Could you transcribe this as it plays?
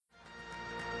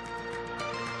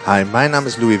Hi, mijn naam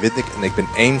is Louis Wittek en ik ben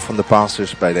één van de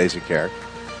pastors bij deze kerk.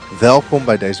 Welkom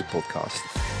bij deze podcast.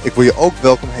 Ik wil je ook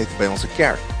welkom heten bij onze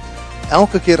kerk.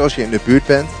 Elke keer als je in de buurt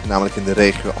bent, namelijk in de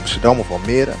regio Amsterdam of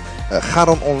Almere, ga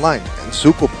dan online en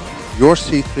zoek op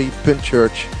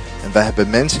yourc3.church. En wij hebben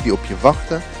mensen die op je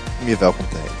wachten om je welkom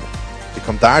te heten. Je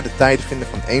kan daar de tijden vinden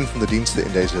van een van de diensten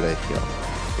in deze regio.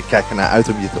 Ik kijk ernaar uit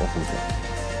om je te ontmoeten.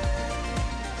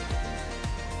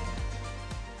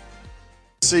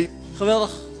 See,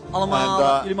 Geweldig, allemaal.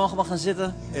 And, Jullie mogen maar gaan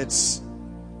zitten. it's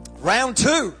round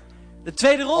 2 De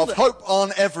tweede of ronde Hope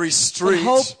on Every van Street.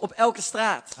 hoop op elke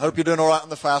straat. Hope you're doing all right on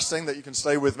the fasting, that you can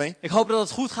stay with me. Ik hoop dat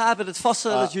het goed gaat met het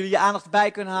vasten, dat jullie je aandacht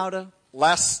erbij kunnen houden.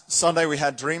 Last Sunday we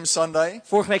had Dream Sunday.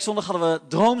 Vorige week zondag hadden we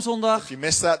Droomzondag. If you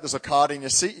missed that, there's a card in your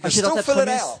seat. You can Als je dat still hebt fill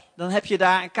it gemist, out. dan heb je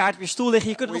daar een kaart op je stoel liggen.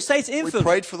 Je kunt het nog steeds We invullen.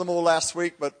 prayed for them all last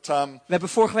week, but We hebben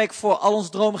vorige week voor al onze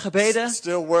dromen gebeden.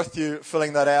 still worth you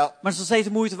filling that out. Maar het is nog steeds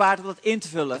de moeite waard om dat in te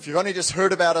vullen. If you've only just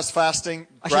heard about us fasting,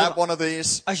 Als je grab er- one of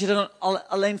these. Als je er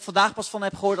alleen vandaag pas van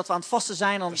hebt gehoord dat we aan het vasten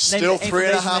zijn, dan neem Still je een van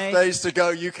 3.5 deze mee. days to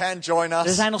go. You can join Er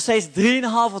us. zijn nog steeds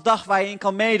 3,5 dag waar je in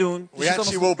kan meedoen. Dus We je kan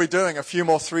actually nog- will be doing a few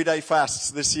more 3-day fasts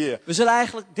this year. We zullen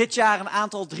eigenlijk dit jaar een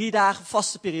aantal 3 dagen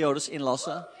vaste periodes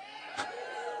inlassen.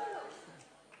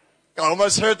 I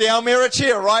almost heard the Almere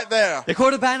cheer right there. Ik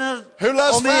hoorde bijna Who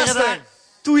loves Almere fasting? daar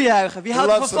toejuichen. Wie Who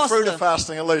houdt loves van the fruit of vasten?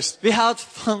 fasting at least? Wie houdt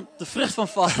van de vrucht van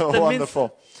vasten? Oh, Tenminste.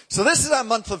 wonderful. So this is our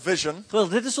month of vision.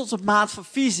 Geweldig, dit is onze maand van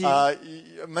visie.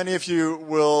 Many of you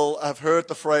will have heard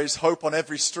the phrase hope on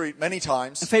every street many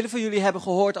times. En velen van jullie hebben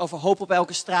gehoord over hoop op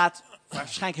elke straat.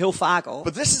 Waarschijnlijk heel vaak al.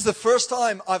 But this is the first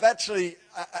time I've actually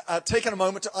taken a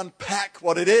moment to unpack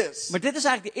what it is. Maar dit is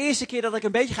eigenlijk de eerste keer dat ik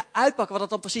een beetje ga uitpakken wat het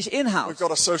dan precies inhoudt. We've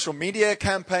got a social media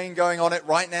campaign going on it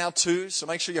right now too. So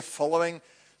make sure you're following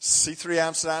C3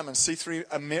 Amsterdam and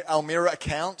C3 Almere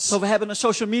accounts. Zo, we hebben een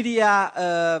social media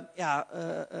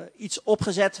iets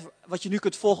opgezet wat je nu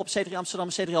kunt volgen op C3 Amsterdam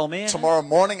en C3 Almere. Tomorrow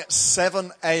morning at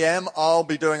 7 a.m. I'll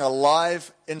be doing a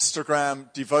live Instagram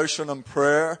devotion and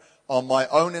prayer on my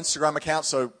own Instagram account,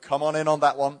 so come on in on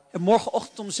that one. En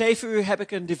morgenochtend om 7 uur geef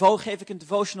ik een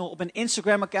devotional op mijn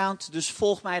Instagram account. Dus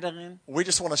volg mij daarin. We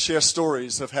just want to share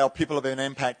stories of how people have been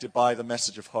impacted by the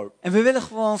message of hope. En we willen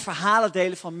gewoon verhalen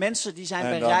delen van mensen die zijn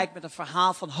En, bereikt met een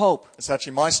verhaal van hoop. It's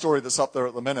actually my story that's up there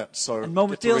at the minute, so En get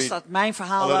momenteel to read staat mijn a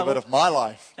verhaal little bit daarop. of my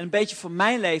life, En een beetje van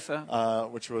mijn leven,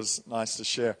 which was nice to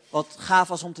share. wat gaaf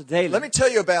was om te Let delen. me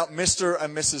tell you about Mr.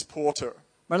 and Mrs. Porter.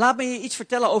 Maar laat me je iets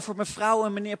vertellen over mevrouw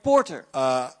en meneer Porter.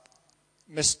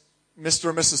 Mr.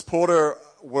 and Mrs. Porter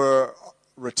were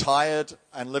retired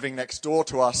and living next door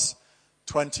to us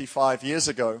 25 years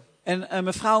ago. En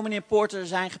mevrouw en meneer Porter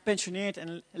zijn gepensioneerd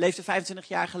en leefden 25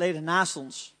 jaar geleden naast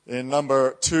ons. In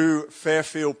number 2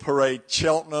 Fairfield Parade,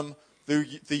 Cheltenham,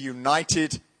 the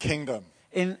United Kingdom.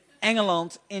 In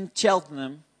Engeland, in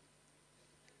Cheltenham.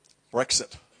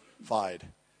 Brexit fied.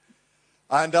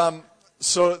 And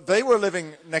so they were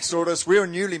living next door to us. We were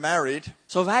newly married.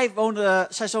 Zo zij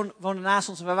woonden naast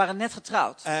ons en wij waren net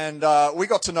getrouwd. And we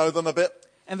got to know them a bit.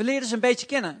 En we leerden ze een beetje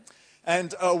kennen.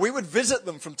 And we would visit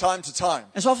them from time to time.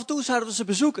 En zo af en toe zouden we ze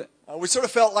bezoeken. We sort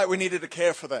of felt like we needed to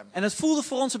care for them. En het voelde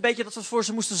voor ons een beetje dat we voor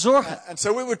ze moesten zorgen. And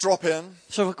so we would drop in.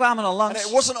 Zo, we kwamen dan And langs.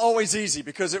 it wasn't always easy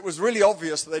because it was really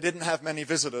obvious that they didn't have many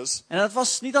visitors. En dat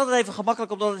was niet altijd even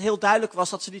gemakkelijk, omdat het heel duidelijk was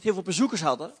dat ze niet heel veel bezoekers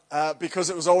hadden. Because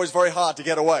it was always very hard to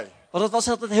get away. Want het was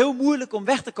altijd heel moeilijk om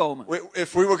weg te komen.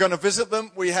 If we were going to visit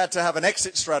them, we had to have an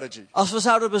exit strategy. Als we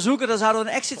zouden bezoeken, dan zouden we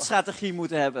een exit-strategie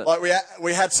moeten hebben. Like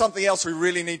we had something else we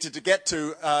really needed to get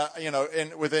to,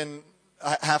 within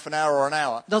half an hour or an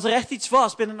hour. Dat er echt iets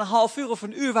was binnen een half uur of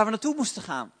een uur waar we naartoe moesten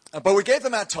gaan. But we gave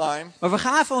them our time, Maar we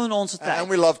gaven hun onze and tijd.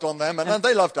 we loved on them, and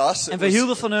they loved us. En we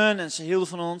hielden van hun en ze hielden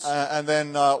van ons. And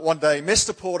then one day,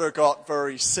 Mr. Porter got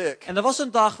very sick. En er was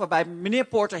een dag waarbij meneer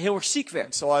Porter heel erg ziek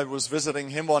werd. So I was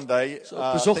visiting him one day. I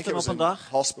bezocht think hem it was op een in dag.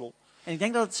 hospital. En ik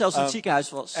denk dat het zelfs in het ziekenhuis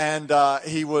was. And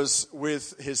he was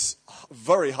with his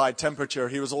very high temperature.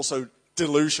 He was also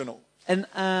delusional. En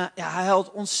hij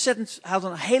had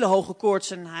een hele hoge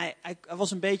koorts en hij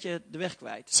was een beetje de weg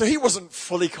kwijt. So he wasn't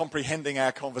fully comprehending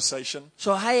our conversation.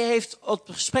 Zo, hij heeft het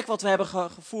gesprek wat we hebben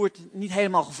gevoerd niet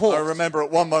helemaal I gevolgd. remember at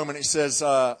one moment he says,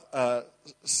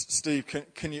 Steve,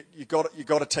 you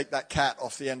got to take that cat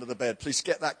off the end of the bed. Please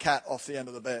get that cat off the end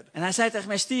of the bed. En hij zei tegen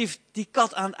mij, Steve, die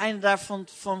kat aan het einde daar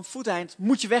van voeteind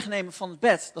moet je wegnemen van het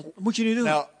bed. Dat moet je nu doen.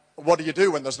 Now, what do you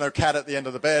do when there's no cat at the end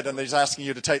of the bed and he's asking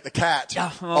you to take the cat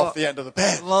Ja, maar off the end of the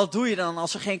bed? Wat doe je dan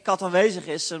als er geen kat aanwezig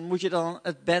is? Dan moet je dan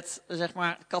het bed, zeg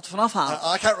maar, de kat vanaf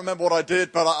halen. I can't remember what I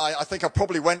did, but I think I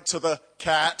probably went to the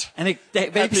cat. En ik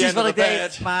weet the precies end wat of ik the deed,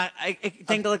 bed. maar ik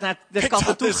denk dat ik naar de Picked kat up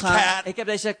naartoe this ga. cat. Ik heb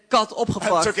deze kat And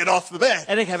opgepakt took it off the bed.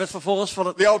 en ik heb het vervolgens van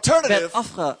het The alternative bed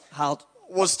afgehaald.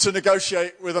 was to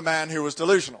negotiate with a man who was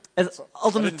delusional. Het So, I didn't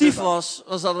alternatief do that.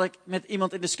 was dat ik met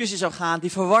iemand in discussie zou gaan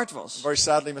die verward was. Very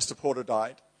sadly, Mr. Porter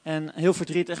died. En heel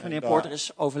verdrietig, meneer Porter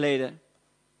is overleden.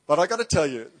 But I got to tell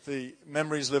you, the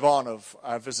memories live on of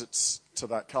our visits to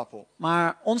that couple.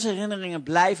 Maar onze herinneringen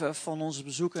blijven van onze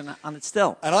bezoeken aan het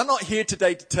stel. And I'm not here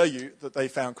today to tell you that they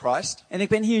found Christ En ik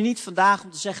ben hier niet vandaag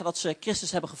om te zeggen dat ze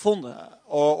Christus hebben gevonden.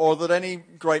 or that any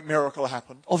great miracle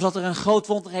happened. Of dat er een groot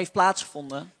wonder heeft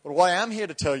plaatsgevonden. But what I am here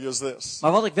to tell you is this.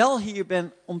 Maar wat ik wel hier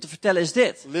ben om te vertellen is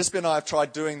dit. Lisby and I have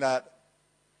tried doing that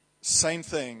same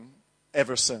thing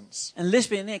ever since. En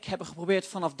Lisby en ik hebben geprobeerd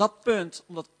vanaf dat punt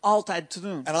om dat altijd te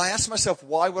doen. And I asked myself,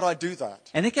 why would I do that?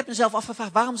 En ik heb mezelf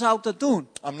afgevraagd, waarom zou ik dat doen?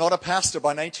 I'm not a pastor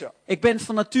by nature. Ik ben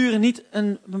van nature niet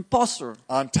een pastor.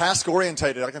 I'm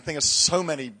task-orientated. I can think of so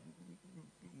many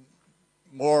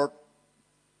more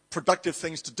productive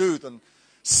things to do than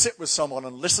sit with someone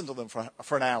and listen to them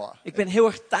for an hour. Ik ben heel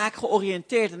erg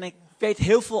taakgeoriënteerd en ik weet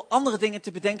heel veel andere dingen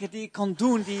te bedenken die ik kan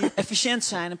doen die efficiënt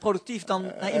zijn en productief dan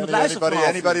naar iemand luisteren. van een half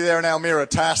uur. Anybody there in Almere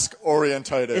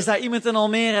task-orientated? Is daar iemand in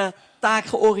Almere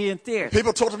taakgeoriënteerd?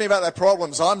 People talk to me about their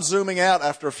problems. I'm zooming out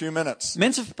after a few minutes.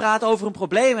 Mensen praten over een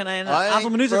probleem en in een I aantal ain't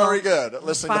minuten very dan good at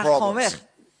listening to vaar ik gewoon problems. weg.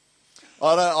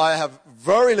 I have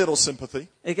very little sympathy.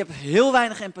 Ik heb heel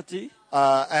weinig empathie.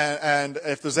 And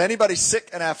if there's anybody sick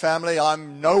in our family,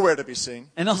 I'm nowhere to be seen.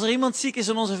 En als er iemand ziek is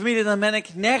in onze familie, dan ben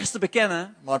ik nergens te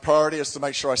bekennen. My priority is to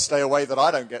make sure I stay away that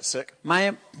I don't get sick.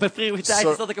 Mijn prioriteit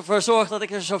So- is dat ik ervoor zorg dat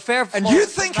ik er zo ver And mogelijk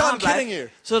you think vandaan I'm blijf, kidding you?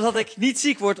 zodat ik niet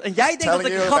ziek word. En jij denkt dat Telling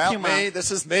ik een you grapje about me, maak.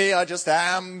 this is me, I just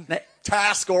am Nee.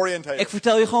 task-orientated. Ik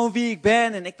vertel je gewoon wie ik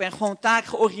ben en ik ben gewoon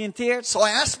taakgeoriënteerd. So I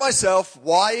asked myself,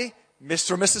 why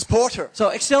Mr. and Mrs. Porter? Zo,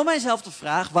 ik stel mijzelf de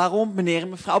vraag, waarom meneer en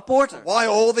mevrouw Porter? Why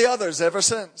all the others ever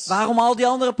since? Waarom al die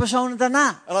andere personen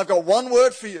daarna? And I've got one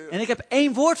word for you, En ik heb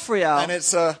één woord voor and jou.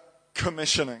 it's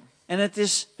commissioning. En het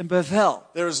is een bevel,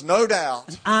 There is no doubt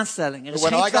een aanstelling. Er is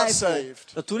When geen I got twijfel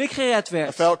saved, dat toen ik gered I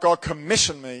werd, felt God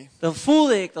commissioned me dan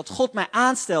voelde ik dat God mij to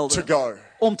aanstelde go.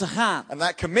 om te gaan. And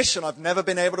that commission I've never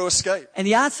been able to escape. En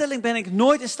die aanstelling ben ik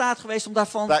nooit in staat geweest om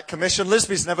daarvan That commission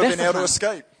Lisby's never weg been te able to gaan.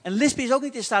 escape. En Lisby is ook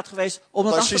niet in staat geweest om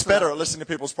dat Though af te she's better praten. at listening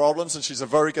to people's problems, and she's a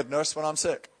very good nurse when I'm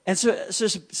sick. En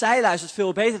zij luistert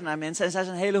veel beter naar mensen en zij is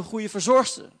een hele goede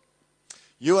verzorgster.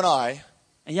 You and I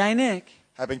En jij en ik,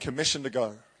 have been commissioned to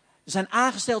go. we zijn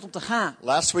aangesteld om te gaan.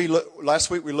 Last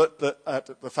week we looked at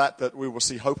the fact that we will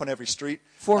see hope on every street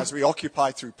For- as we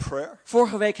occupy through prayer.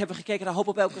 Vorige week hebben we gekeken naar hoop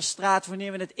op elke straat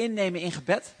wanneer we het innemen in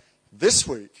gebed. This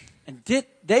week En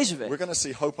deze we're week going to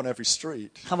see hope on every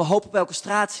street gaan we hoop op elke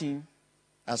straat zien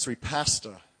as we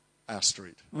pastor our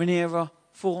street. wanneer we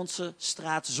voor onze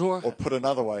straat Or zorgen. put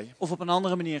another way, Of op een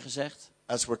andere manier gezegd,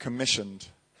 as we're commissioned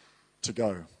to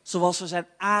go. zoals we zijn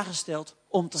aangesteld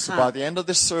om te So by gaan. the end of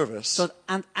this service, Zodat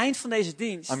aan het eind van deze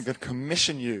dienst I'm going to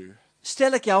commission you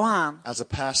stel ik jou aan as a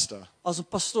pastor als een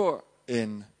pastoor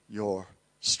in your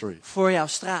street. voor jouw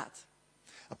straat.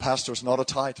 A pastor is not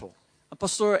a title, Een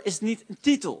pastoor is niet een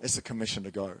titel. it's a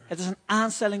commission to go. Het is een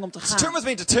aanstelling om te So turn gaan. with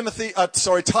me to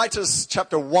Titus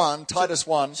chapter 1, Titus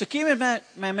 1. Zo keer met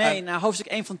mij mee naar hoofdstuk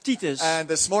 1 van Titus. And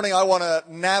this morning I want to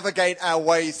navigate our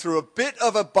way through a bit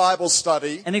of a Bible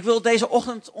study, En ik wil deze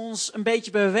ochtend ons een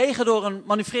beetje bewegen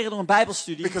manoeuvreren door een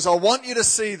bijbelstudie. because I want you to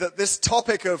see that this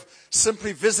topic of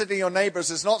simply visiting your neighbors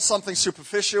is not something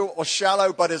superficial or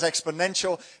shallow, but is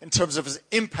exponential in terms of its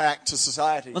impact to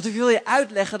society. Want ik wil je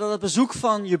uitleggen dat het bezoek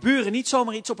van je buren niet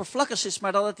zomaar iets oppervlakkigs is,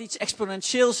 maar dat het iets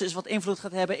exponentieels is wat invloed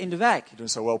gaat hebben in de wijk. You're doing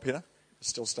so well, Peter. You're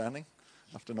still standing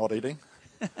after not eating.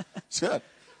 It's good.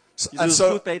 Je doet And het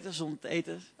so goed, Peter, zonder te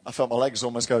eten. I felt my legs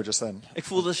almost go just then. Ik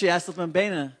voelde zojuist dat mijn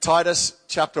benen... Titus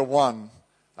chapter 1.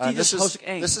 And Titus hoofdstuk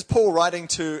 1. this is Paul writing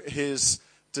to his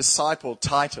disciple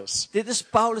Titus. Dit is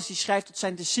Paulus die schrijft tot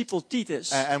zijn discipel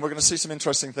Titus. And we're going to see some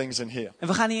interesting things in here. En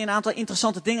we gaan hier een aantal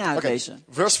interessante dingen Okay, uitlezen.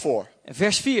 verse 4.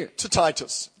 Vers 4. To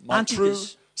Titus, my Aan true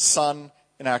Titus. son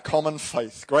in our common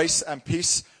faith. Grace and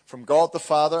peace from God the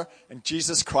Father and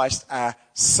Jesus Christ our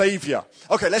Savior.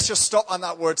 Okay, let's just stop on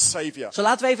that word Savior. Zo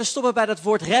laten we even stoppen bij dat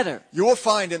woord redder. You will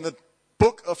find in the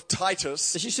book of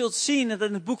Titus Dus je zult zien dat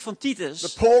in het boek van that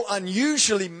Titus, Paul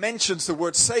unusually mentions the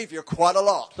word Savior quite a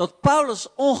lot. dat Paulus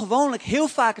ongewoonlijk heel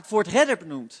vaak het woord redder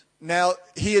benoemt. Now,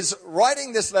 he is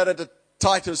writing this letter to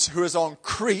Titus, who is on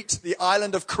Crete, the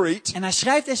island of Crete. En hij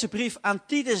schrijft deze brief aan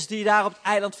Titus, die daar op het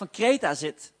eiland van Kreta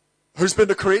zit. Who's been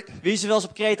to Crete? Wie is er wel eens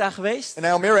op Kreta geweest? In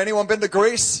Almere, anyone been to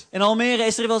Greece? In Almere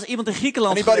is er wel eens iemand in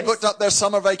Griekenland Anybody geweest. booked up their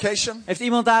summer vacation? Heeft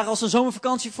iemand daar als een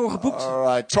zomervakantie voor geboekt?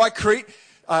 Alright, try Crete.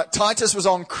 Titus was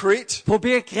on Crete.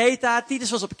 Probeer Kreta. Titus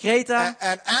was op Kreta.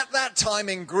 And at that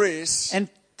time in Greece, En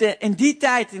in die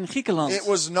tijd in Griekenland it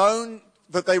was known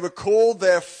that they would call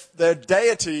their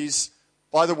deities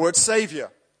by the word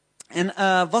Savior. En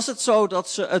was het zo dat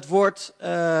ze het woord,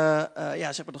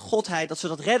 zeg maar de godheid, dat ze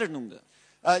dat redder noemden?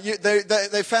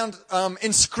 They found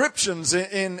inscriptions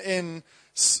in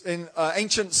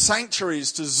ancient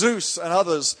sanctuaries to Zeus and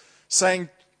others saying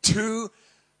to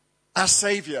our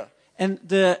Savior. En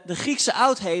de Griekse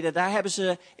oudheden, daar hebben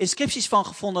ze inscripties van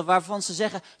gevonden waarvan ze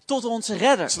zeggen tot onze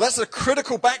redder. So that's a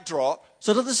critical backdrop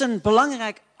Zo dat is een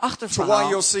belangrijk to why achterverhaal.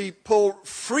 you'll see Paul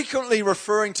frequently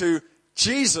referring to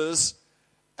Jesus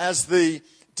as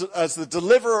the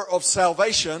deliverer of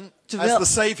salvation, as the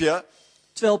Savior.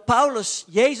 Terwijl Paulus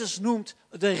Jezus noemt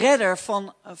de redder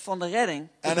van de redding.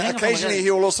 de And brenger van de occasionally redding.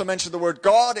 he will also mention the word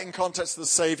God in context of the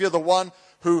Savior, the one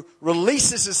who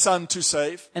releases his son to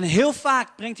save. En heel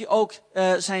vaak brengt hij ook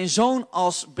zijn zoon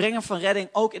als brenger van redding,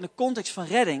 ook in de context van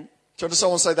redding. Turn to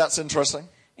someone and say that's interesting.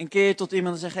 En keer je tot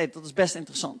iemand en zegt, hey, dat is best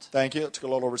interessant. Thank you. It took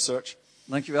a lot of research.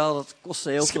 Dankjewel, dat kostte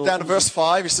heel Skip veel. down to verse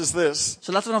onderzoek. 5. He says this.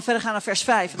 Zo laten we dan verder gaan naar vers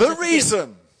 5. En dan The zegt hij dit.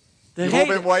 reason. De You've all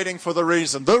been reden. waiting for the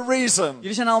reason. The reason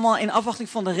Jullie zijn allemaal in afwachting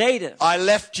van de reden. I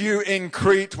left you in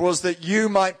Crete was that you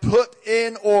might put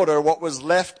in order what was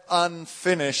left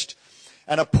unfinished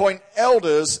and appoint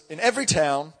elders in every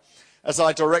town as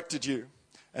I directed you.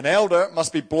 An elder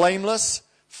must be blameless,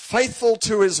 faithful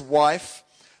to his wife,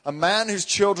 a man whose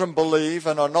children believe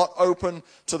and are not open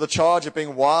to the charge of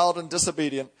being wild and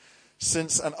disobedient.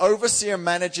 Since an overseer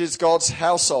manages God's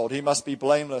household, he must be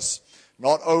blameless,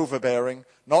 not overbearing,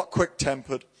 not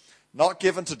quick-tempered, not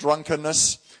given to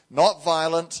drunkenness, not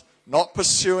violent, not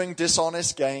pursuing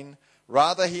dishonest gain.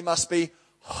 Rather, he must be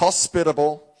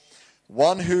hospitable,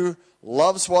 one who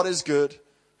loves what is good,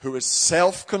 who is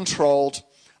self-controlled,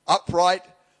 upright,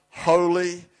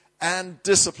 holy, and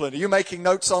disciplined. Are you making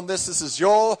notes on this? This is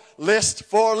your list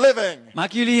for living.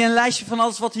 Maken jullie een lijstje van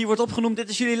alles wat hier wordt opgenoemd? Dit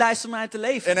is jullie lijst om uit te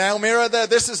leven. In Almere,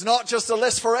 this is not just a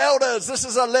list for elders. This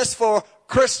is a list for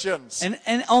Christians.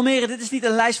 En Almere, dit is niet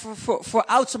een lijst voor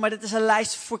oudsten, maar dit is een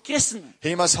lijst voor christenen.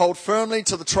 He must hold firmly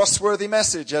to the trustworthy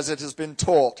message as it has been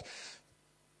taught.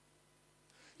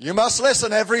 You must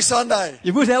listen every Sunday.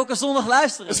 Je moet elke zondag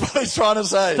luisteren. That's what he's trying to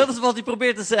say. Dat is wat hij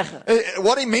probeert te zeggen.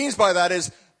 What he means by that is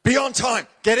be on time,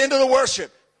 get into the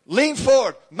worship, lean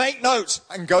forward, make notes,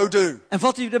 and go do. En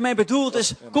wat hij ermee bedoelt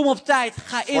is, kom op tijd,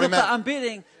 ga in what op he de meant.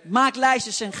 aanbidding, maak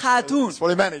lijstjes en ga het doen. That's what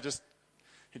he meant.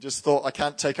 He just thought, I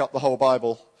can't take up the whole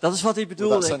Bible Dat is wat hij with that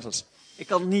bedoelde. sentence. Ik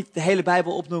kan niet de hele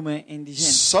Bijbel opnoemen in die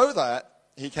zin. So that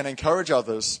he can encourage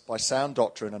others by sound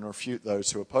doctrine and refute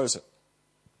those who oppose it.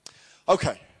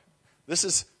 Okay, this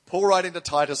is Paul writing to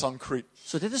Titus on Crete.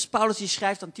 Zo, dit is Paulus die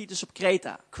schrijft aan Titus op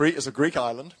Kreta. Crete is a Greek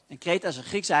island. En Kreta is een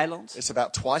Grieks eiland. It's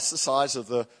about twice the size of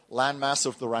the landmass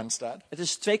of the Randstad. Het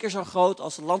is 2 keer zo groot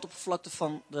als de landoppervlakte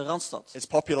van de Randstad. Its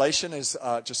population is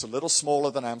just a little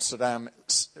smaller than Amsterdam,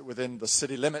 within the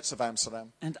city limits of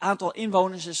Amsterdam. En het aantal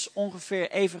inwoners is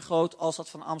ongeveer even groot als dat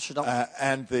van Amsterdam.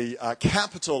 And the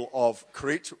capital of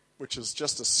Crete, which has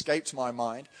just escaped my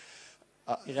mind.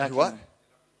 Heraklion. What?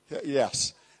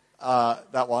 Yes,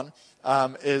 that one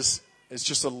is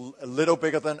just a little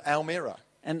bigger than Almere,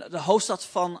 En de hoofdstad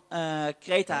van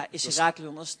Kreta is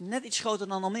Heraklion. Dat is net iets groter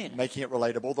dan Almere. making it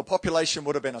relatable. The population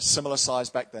would have been a similar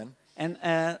size back then, En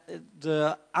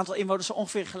de aantal inwoners zou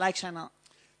ongeveer gelijk zijn aan...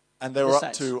 and there were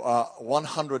up Besides. to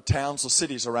 100 towns or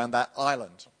cities around that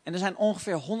island. En er zijn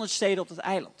ongeveer 100 steden op het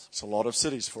eiland. It's a lot of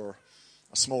cities for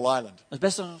a small island. Dat is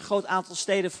best een groot aantal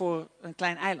steden voor een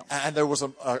klein eiland. And there was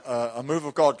a move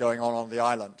of God going on the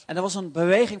island. En er was een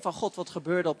beweging van God wat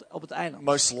gebeurde op het eiland.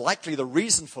 Most likely the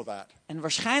reason for that En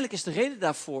waarschijnlijk is de reden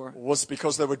daarvoor... was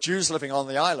because there were Jews living on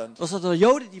the island was dat de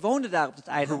Joden die woonden daar op het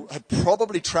who eiland. had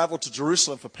probably traveled to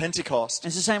Jerusalem for Pentecost.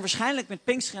 En ze zijn waarschijnlijk met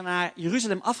Pinksteren naar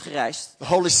Jeruzalem afgereisd. The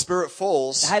Holy Spirit De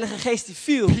falls. Heilige Geest die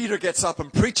viel. Peter gets up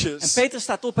and En preaches. Petrus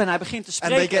staat op en hij begint te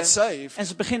And they spreken. get saved. En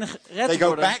ze beginnen gered They te go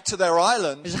worden. back to their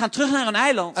island En ze gaan terug naar een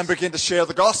eiland. and begin to share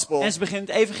the gospel. En ze beginnen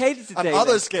het evangelie te And delen.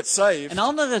 others get saved. En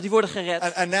anderen die worden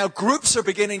gered. And now groups are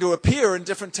beginning to appear in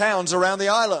different towns around the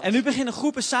island. En nu beginnen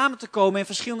groepen samen te komen in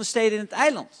verschillende steden in het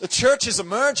eiland. The church is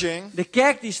emerging. De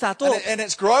kerk die staat op. And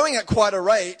it's growing at quite a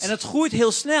rate. En het groeit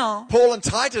heel snel. Paul and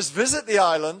Titus visit the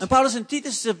island En Paulus en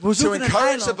Titus to bezoeken het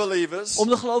encourage the eiland. believers, Om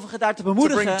de gelovigen daar te to bring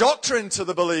bemoedigen. doctrine to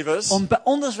the believers. Om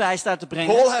onderwijs daar te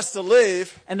brengen. Paul has to leave,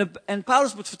 En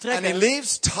Paulus moet and he vertrekken.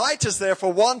 leaves Titus there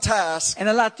for one task, En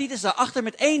dan laat Titus daar achter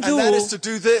met één and that is doel. to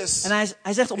do this. En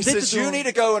hij zegt om He dit says, te you doen.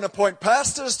 need to go and appoint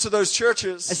pastors to those Hij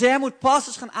churches, zei, hij moet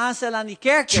pastors gaan aanstellen aan die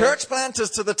kerken. church planters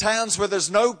to the towns where there's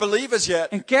no believers yet,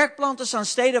 En kerkplanters aan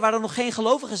steden waar er nog geen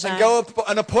gelovigen and zijn. go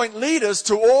and appoint leaders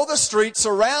to all the streets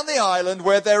around the island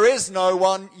where there is no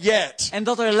one yet. En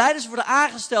dat er leiders worden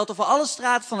aangesteld over alle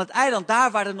straten van het eiland,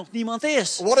 daar waar er nog niemand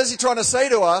is. What is he trying to say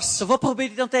to us? Dus wat probeert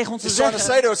hij dan tegen ons te He's trying to say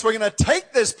zeggen? to us, we're going to take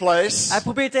this place Hij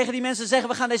probeert tegen die mensen te zeggen,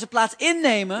 we gaan deze plaats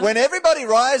innemen. when everybody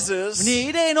rises Wanneer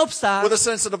iedereen with opstaat, a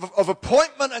sense of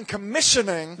appointment and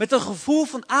commissioning, met een gevoel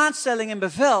van aanstelling en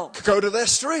bevel, go to their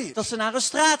street. dat ze naar een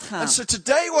straat gaan. And so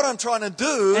today what I'm trying to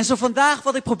do En zo vandaag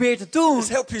wat ik probeer te doen, is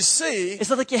help you see is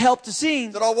dat ik je help te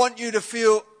zien, that I want you to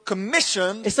feel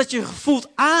commissioned is dat je je voelt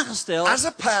aangesteld as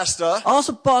a pastor als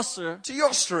een pastor to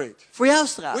your street. voor jouw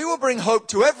straat. We will bring hope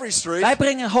to every street Wij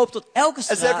brengen hoop tot elke as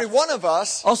every straat, one of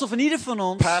us alsof in ieder van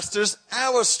ons pastors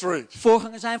our street.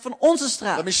 voorganger zijn van onze Let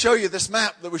straat. me show you this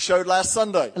map that we showed last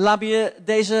Sunday. Laat me je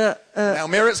deze Now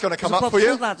Mira, it's going to come up for plattegrond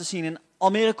you. laten zien. In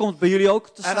Almere komt het bij jullie ook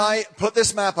te staan. And I put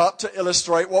this map up to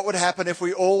illustrate what would happen if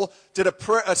we all did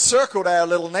circled our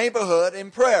little neighborhood in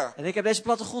prayer. En ik heb deze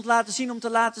plattegrond laten zien om te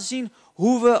laten zien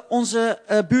hoe we onze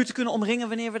buurten kunnen omringen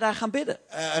wanneer we daar gaan bidden.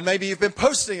 And maybe you've been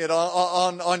posting it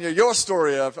on your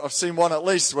story. I've seen one at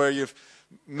least where you've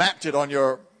mapped it on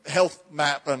your health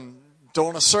map and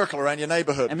drawn a circle around your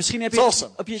neighborhood. En misschien heb It's je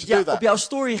awesome. het You should do that. op jouw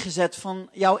story gezet van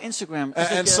jouw Instagram. Dus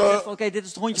And dat je so- zegt van, oké, dit is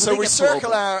het rondje So wat we ik heb circle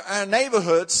gelopen. our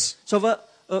neighborhoods, Zo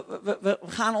we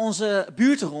gaan onze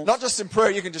buurten rond. not just in prayer.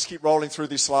 You can just keep rolling through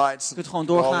these slides. Je kunt gewoon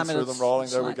doorgaan Rolling met through het them, rolling.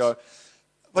 There we slides.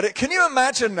 go. But can you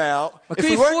imagine now, Maar if kun je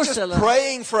we weren't just voorstellen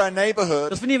praying for our neighborhood,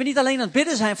 Dat wanneer we niet alleen aan het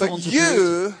bidden zijn voor but onze you,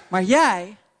 buurt, maar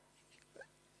jij,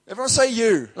 everyone say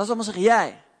you. laat we maar zeggen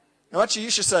jij. No, actually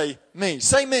you should say me.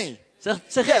 Say me.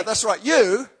 Zeg Yeah, ik. that's right.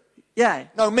 You. Jij.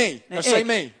 No, me. Nee, No, say ik.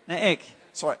 me. Nee, ik.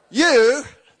 That's right. You.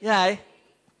 Jij.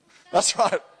 That's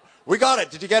right. We got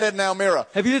it. Did you get it now, Mira?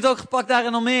 Hebben jullie het ook gepakt daar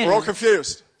in We're all Almere?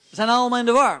 confused. We zijn allemaal in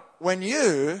de war. When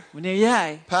you, Wanneer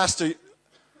jij, Pastor,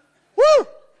 woo,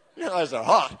 you guys are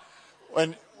hot.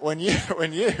 When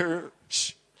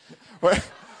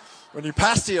you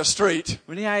pastor your street,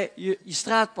 wanneer jij je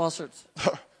straat passert,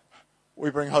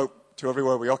 we bring hope to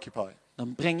everywhere we occupy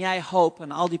dan breng jij hoop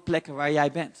aan al die plekken waar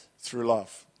jij bent. through love.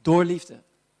 Door liefde.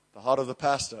 The heart of the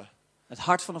pastor Het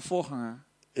hart van een voorganger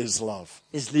is love.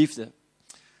 is liefde.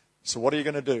 So what are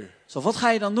you going to do? Zo, wat ga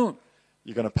je dan doen?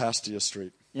 You're going to pastor your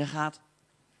street. Je gaat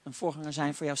een voorganger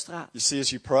zijn voor jouw straat. You see, as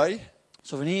you pray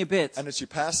Zo, wanneer je bidt and as you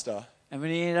pastor, en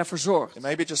wanneer je daarvoor zorgt, it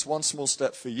may be just one small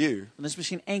step for you, dan is het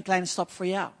misschien één kleine stap voor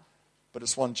jou. but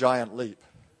it's one giant leap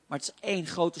Maar het is één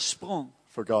grote sprong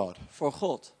for God. voor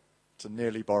God. To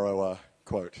nearly borrow a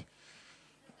quote.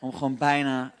 Om gewoon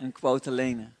bijna een quote te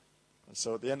lenen. And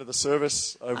so at the end of the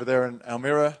service over there in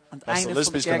Almere, Aan het Pastor einde van de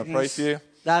Lisby's going to pray for you.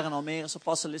 kerkdienst, daar in Almere, zal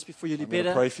Pastor Lisby voor jullie I'm going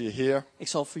to bidden. pray for you here. Ik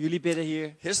zal voor jullie bidden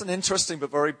hier. Here's an interesting but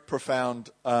very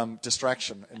profound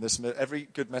distraction in this. Every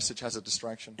good message has a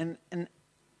distraction. En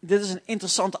dit is een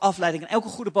interessante afleiding. En elke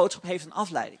goede boodschap heeft een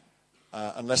afleiding.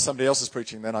 Unless somebody else is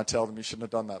preaching, then I tell them you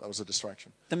shouldn't have done that. That was a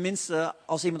distraction. Tenminste,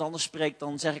 als iemand anders spreekt,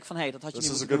 dan zeg ik van, hé, dat had je This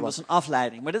niet is a moeten doen. good Dat is een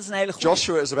afleiding. Maar dit is een hele goede.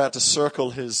 Joshua is about to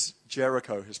circle his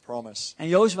Jericho, his promise. En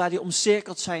Jozua die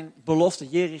omcirkelt zijn belofte,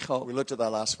 Jericho. We looked at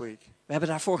that last week. We hebben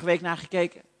daar vorige week naar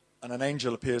gekeken. And an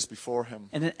angel appears before him.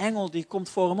 En een engel die komt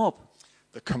voor hem op.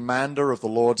 The commander of the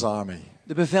Lord's army.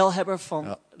 De bevelhebber van Ja.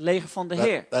 het leger van de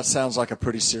Heer. That sounds like a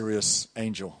pretty serious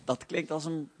angel. Dat klinkt als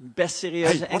een best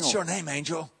serieuze Hey, what's engel. your name,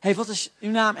 angel? Hey, wat is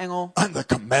uw naam, engel? I'm the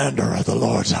commander of the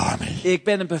Lord's army. Ik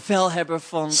ben een bevelhebber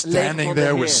van het leger Standing van de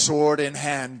there with Heer. sword in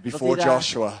hand before hij daar-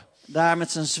 Joshua. Daar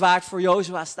met zijn zwaard voor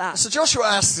Jozua staat. So Joshua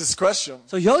asks this question.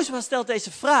 Zo, Jozua stelt deze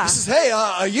He vraag. says, hey,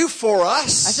 are you for Hij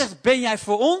us? zegt, ben jij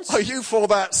voor ons? Are you for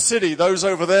that city, those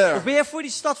over Of there? ben jij voor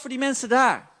die stad, voor die mensen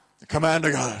daar? The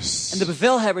commander goes, En de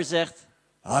bevelhebber zegt,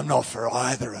 I'm not for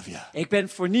either of you. ik ben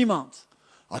voor niemand.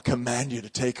 I command you to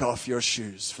take off your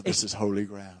shoes, for this is holy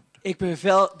ground. Ik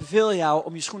beveel jou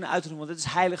om je schoenen uit te doen, want dit is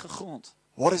heilige grond.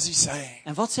 What is he saying?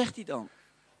 En wat zegt hij dan?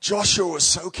 Joshua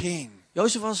was so keen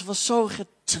Jozua was zo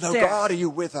to To know, sterk. God, are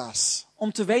you with us?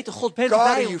 Om te weten, God bent u God,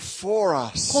 are bij you ons. for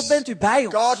us? God bent u bij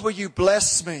ons. God, will you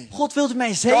bless me? God wilt u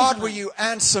mij God, will zegenen. you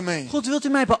answer me? God wilt u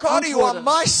mij God, are you on beantwoorden.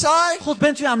 my side? God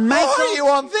bent u aan mijn Or are kant. you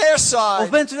on their Of side?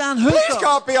 bent u aan hun Please, kant.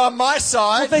 God, be on my God,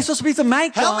 side. wees alsjeblieft aan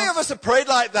mijn How many of kant. us have prayed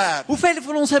like that? Hoeveel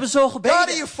van ons hebben zo God, are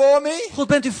gebeden? you for me? God,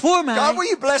 bent u voor God, will mij?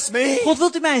 you bless me? God,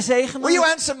 wilt u mij Will you zegenen?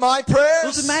 answer my Wilt u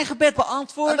prayers? mijn gebed And the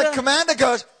beantwoorden? commander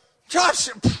goes, Josh,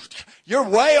 you're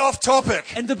way off topic.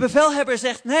 En de bevelhebber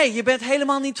zegt, nee, je bent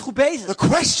helemaal niet goed The bezig.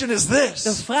 question is De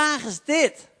this. vraag is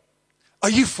dit.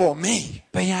 Are you for me?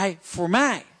 Ben jij voor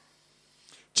mij?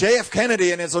 J.F. Kennedy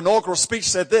in his inaugural speech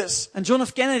said this. En John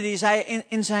F. Kennedy zei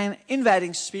in zijn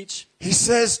inwijdingsspeech, He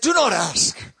says, do not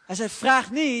ask hij zei,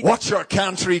 vraag niet what your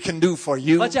country can do for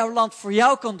you, wat jouw land voor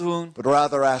jou kan doen, but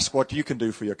rather ask what you can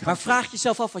do for your maar country. vraag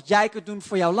jezelf af wat jij kunt doen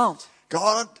voor jouw land.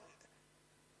 God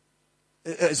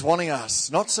is wanting us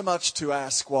not so much to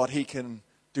ask what he can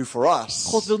do for us,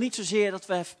 God wil niet zozeer dat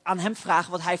we aan hem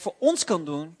vragen wat hij voor ons kan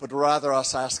doen, but rather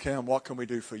us ask him, what can we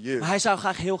do for you? maar hij zou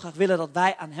heel graag willen dat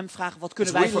wij aan hem vragen wat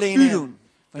kunnen As wij we voor lean u in, doen.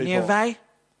 Wanneer people. wij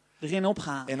erin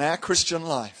opgaan. In our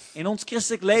Christian life, In ons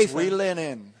christelijk as we leven. lean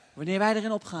in, Wanneer wij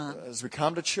erin opgaan. as we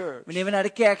come to church, Wanneer we naar de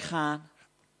kerk gaan.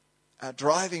 our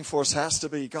driving force has to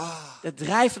be, God, De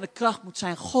drijvende kracht moet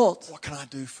zijn, God, what can I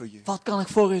do for you? wat kan ik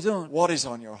voor u doen? What is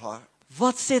on your heart?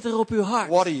 Wat zit er op uw hart?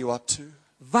 What are you up to?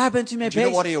 Waar bent u mee Do you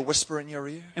know what bezig? he'll whisper in your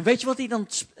ear? En weet je wat hij dan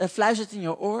fluistert in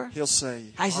je oor? He'll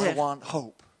say, Hij I zegt, want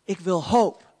hope ik wil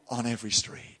hoop on every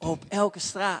street. op elke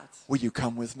straat. Will you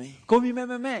come with me? Kom je met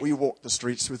me Will mee? you walk the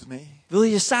streets with me? Wil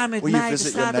je samen met Will you mij de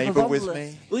visit your straten neighbor with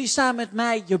bewandelen? me? Wil je samen met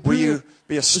mij je Will you buur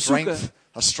be a bezoeken? strength,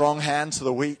 a strong hand to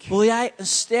the weak? Wil jij een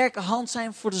sterke hand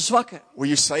zijn voor de zwakken? Will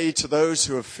you say to those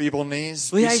who have feeble knees,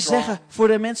 Wil be jij strong? zeggen voor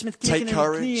de mensen met Take knikken in de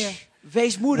courage. knieën,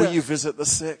 wees Will you moedig. visit the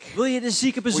sick? Wil je de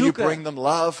zieken Will you bring bezoeken? them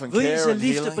love and Wil je care ze and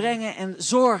liefde healing? brengen en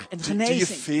zorg en Do you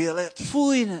genezing? feel it?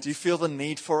 Voel je Do het? you feel the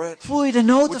need for it? Voel je de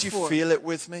nood Would you ervoor? feel it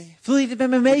with me? Wil je het met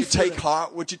me Would you take meevoelen? heart?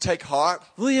 Would you take heart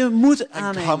Wil je moed come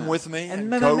aannemen? with me En and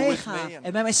met go mij with meegaan. me and-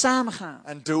 En met mij samengaan.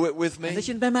 and do it with En me? dat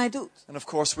je het bij mij doet. And of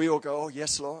course we all go, oh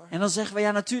yes, Lord. En dan zeggen we,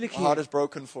 ja natuurlijk My heart Heer. is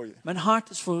broken for you Mijn hart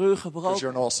is voor u because you're gebroken.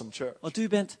 an awesome church. Want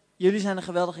jullie zijn een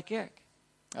geweldige kerk.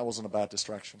 That wasn't a bad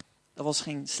distraction. Dat was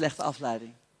geen slechte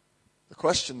afleiding. The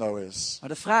question though is, Maar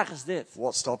de vraag is dit.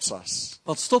 what stops us?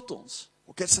 Wat stopt ons?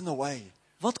 What gets in the way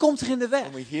Wat komt er in de weg?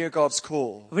 when we hear God's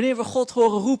call? Wanneer we God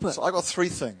horen roepen. So I got three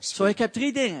things. Zo, ik heb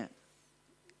 3 dingen.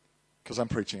 Because I'm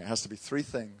preaching, it has to be three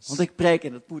things Want ik preek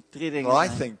en het moet 3 dingen that I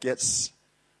zijn. think gets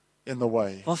in the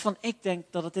way. Waarvan ik denk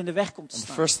dat het in de weg komt te And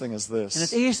the staan. first thing is En het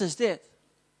this. eerste is dit.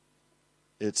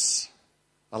 It's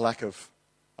a lack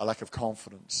of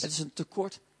confidence. Het is een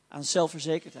tekort aan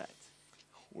zelfverzekerdheid.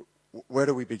 Where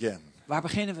do we begin? Waar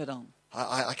beginnen we dan?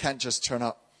 I can't just turn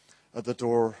up at the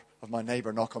door of my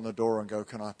neighbor, knock on the door and go,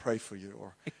 can I pray for you?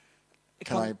 Or Ik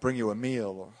can I kan, bring you a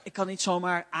meal? Or ik kan niet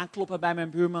zomaar aankloppen bij mijn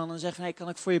buurman en zeggen van, hey, kan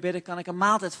ik voor je bidden? Kan ik een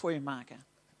maaltijd voor je maken?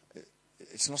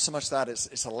 it's not so much that,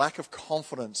 it's a lack of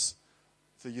confidence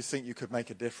that you think you could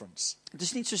make a difference. Het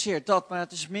is niet zozeer dat, maar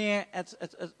het is meer het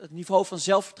niveau van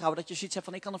zelfvertrouwen. Dat je zoiets hebt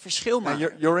van, ik kan een verschil Now,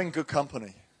 maken. you're in good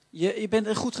company Je bent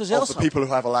een goed of the gezelschap. people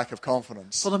who have a lack of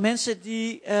confidence. Van de mensen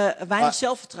die weinig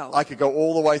zelfvertrouwen. I could go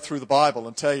all the way through the Bible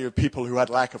and tell you people who had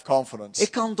lack of confidence.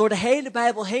 Ik kan door de hele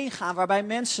Bijbel heen gaan waarbij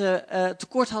mensen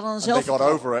tekort hadden aan And they got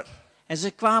zelfvertrouwen. over it. En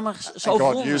ze kwamen zo And God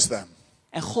overwonnen. used them.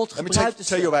 En God Let me gebruikte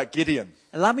tell you ze. about Gideon.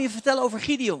 En laat me je vertellen over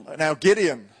Gideon. Now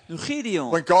Gideon, Nu Gideon.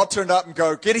 when God turned up and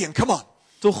go, Gideon, come on,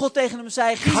 Toen God tegen hem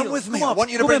zei, come Gideon, with me. kom I op, want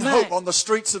you to kom bring met mij. hope on the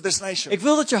streets of this nation. Ik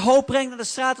wil dat je hoop brengt naar de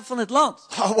straten van dit land.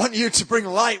 I want you to bring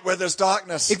light where there's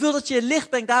darkness. Ik wil dat je licht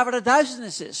brengt daar waar er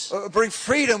duisternis is. Bring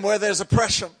freedom where there's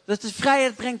oppression. Dat de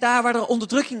vrijheid brengt daar waar er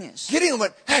onderdrukking is. Gideon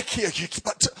went, heck,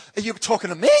 are you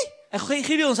talking to me? En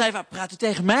Gideon zei, "Waar praat u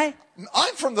tegen mij?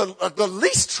 I'm from the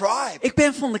least tribe Ik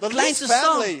ben van de The kleinste least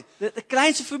stam. family. De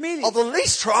kleinste familie. of the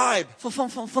least tribe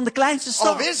Van de kleinste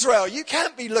stam. of Israel. You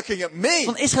can't be looking at me.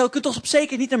 Van Israël, je kunt toch op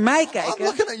zeker niet naar mij I'm kijken?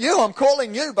 looking at you. I'm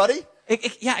calling you, buddy.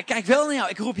 Ik kijk wel naar jou.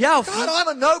 Ik roep jou, God, vriend. I'm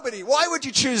a nobody. Why would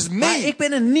you choose Maar me? ik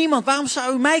ben een niemand. Waarom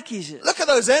zou u mij kiezen? Look at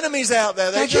those enemies out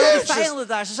there. They're Kijk naar die huge. There's vijanden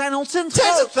daar. Ze zijn ontzettend tens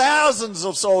of groot. thousands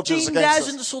of soldiers against us.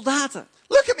 Tienduizenden soldaten.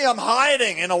 Look at me. I'm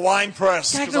hiding in a wine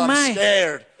press Kijk because naar I'm mij.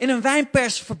 scared. In een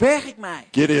wijnpers verberg ik mij.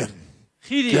 Gideon,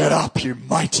 Gideon, get up, you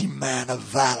mighty man of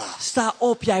valor. sta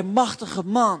op, jij machtige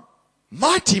man.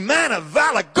 Mighty man of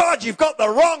valor. God, you've got the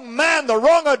wrong man, the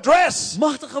wrong address.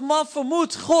 Machtige man van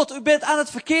moed. God, u bent aan het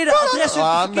verkeerde adres. U hebt de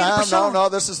verkeerde persoon. No,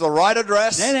 this is the right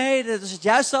address. Nee, dit is het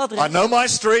juiste adres. I know my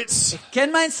streets. Ik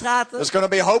ken mijn straten. There's going to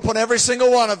be hope on every single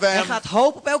one of Er them. gaat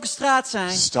hoop op elke straat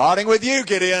zijn. Starting with you,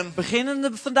 Gideon.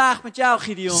 Beginnende vandaag met jou,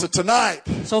 Gideon. So tonight,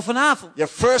 Zo vanavond.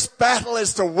 your first battle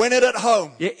is to win it at home.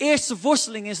 Je eerste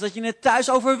worsteling is dat je het thuis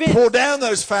overwint. Pull down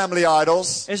those family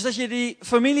idols Is dat je die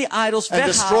familie-idols and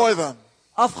destroy weghaalt, them.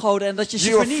 afgoden, en dat je ze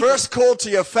You are vernietigt. first called to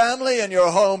your family and your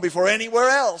home before anywhere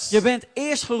else. Je bent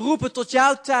eerst geroepen tot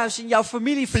jouw thuis in jouw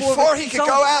familie Before he could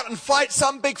go out and fight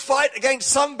some big fight against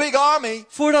some big army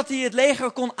voordat hij het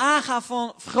leger kon aangaan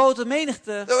van grote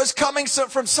menigte, that was coming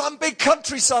from some big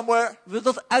country somewhere.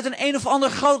 dat uit een of ander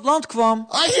groot land kwam.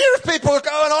 I hear people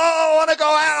going, oh, I want to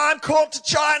go out. I'm called to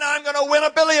China. I'm going to win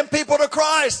 1 billion people to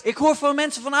Christ. Ik hoor van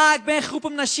mensen van, ik ben geroepen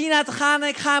om naar China te gaan en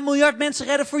ik ga 1 miljard mensen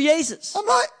redden voor Jezus. I'm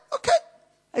like, okay,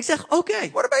 Ik zeg, oké,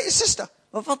 what about your sister?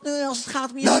 maar wat nu als het gaat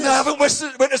om je No, I zus? haven't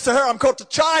witnessed to her. I'm called to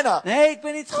China. Nee, ik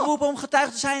ben niet geroepen om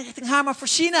getuige te zijn richting haar, maar voor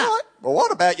China. Right. Well, what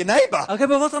about your neighbor? Oké,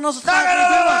 maar wat dan als het No, gaat om je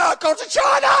buurman? I'm called to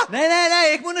China.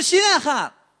 Nee, ik moet naar China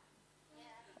gaan.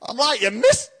 I'm like, you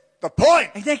missed the point.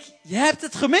 Ik denk, je hebt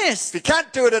het gemist. If you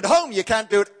can't do it at home, you can't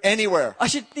do it anywhere.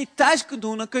 Als je het niet thuis kunt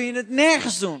doen, dan kun je het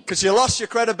nergens doen. Because you lost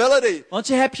your credibility Want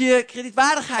je hebt je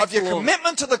kredietwaardigheid of your verloren.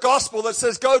 commitment to the gospel that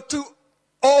says go to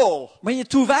all. Maar je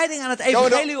toewijding aan het Go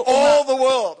evangelie to om all naar the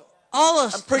world alles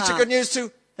and te preach the gaan. good news to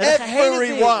Naar de gehele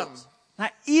everyone. wereld.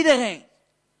 Naar iedereen.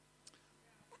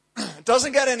 It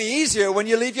doesn't get any easier when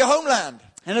you leave your homeland.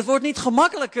 En het wordt niet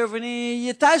gemakkelijker wanneer je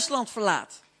je thuisland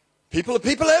verlaat. People are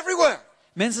people everywhere.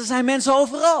 Mensen zijn mensen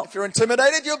overal. If you're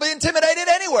intimidated, you'll be intimidated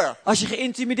anywhere. Als je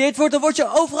geïntimideerd wordt, dan word je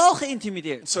overal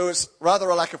geïntimideerd. So it's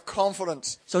rather a lack of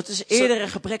confidence. Zo, het is eerder een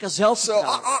gebrek aan So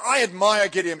zelfvertrouwen. I admire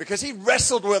Gideon because he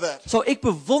wrestled with it. Zo, ik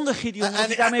bewonder Gideon omdat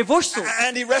hij daarmee worstelt.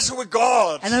 And he wrestled with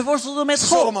God. En hij worstelde met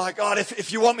So, oh God. my God, if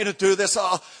you want me to do this,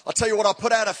 I'll tell you what, I'll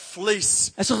put out a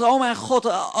fleece. En zegt, oh mijn God,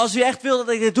 als u echt wil dat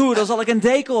ik dit doe, dan zal ik een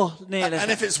dekel And neerleggen.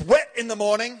 if it's wet in the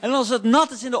morning, En als het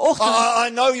nat is in de ochtend, I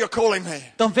know you're calling me.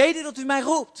 dan weet ik dat u mij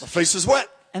roept. The fleece is wet.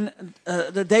 En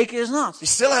de deken is nat. He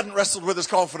still hadn't wrestled with his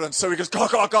confidence. So he goes,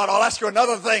 God, I'll ask you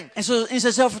another thing. En zo in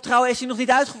zijn zelfvertrouwen heeft hij nog niet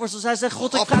uitgeworsteld. Dus hij zegt,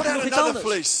 God, I'll ik vraag put u nog out iets another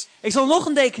anders. fleece. Ik zal nog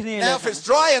een deken Now, if neerleggen. it's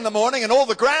dry in the morning and all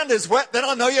the ground is wet, then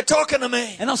I know you're talking to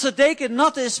me. En als de deken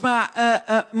nat is,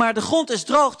 maar de grond is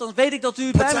droog, dan weet ik dat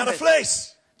u bij Puts me out a bent. fleece.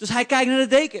 Dus hij kijkt naar de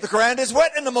deken. The ground is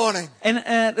wet in the morning. En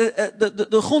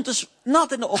de grond is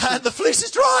nat in de And ochtend. the fleece is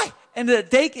dry. En de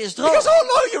deken is He goes, droog. oh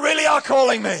no, you really are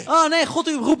calling me. Oh nee, God,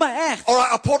 u roept mij echt. All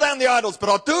right, I'll pull down the idols, but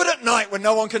I'll do it at night when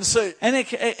no one can see. En ik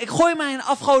gooi mijn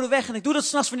afgoden weg en ik doe dat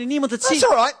 's nachts wanneer niemand het That's ziet.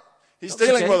 all right. He's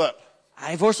dealing okay. with it.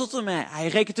 Hij worstelt ermee. Hij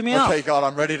rekent ermee af. Okay,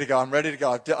 God, I'm ready to go. I'm ready to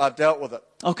go. I've dealt with it.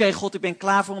 Oké, God, ik ben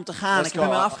klaar voor om te gaan. Let's Ik heb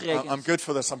ermee go. afgerekend. I'm good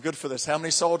for this. I'm good for this. How many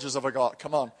soldiers have I got?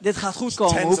 Come on. Dit gaat goed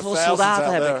komen. Tens of Hoeveel thousands soldaten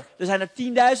out heb there. ik? Er zijn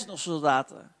er 10.000 nog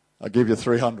soldaten. I'll give you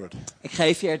 300. Ik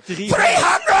geef je er 300.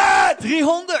 300!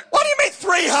 300! What do you mean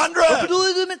 300? Wat bedoel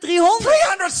je met 300?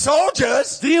 300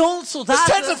 soldiers? 300 There's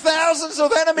tens soldaten. of thousands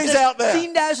of enemies out there.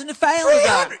 Tienduizenden vijanden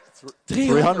daar.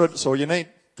 300. 300 is all you need.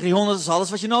 300 is alles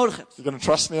wat je nodig hebt. You're going to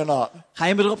trust me or not? Ga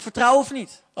je me erop vertrouwen of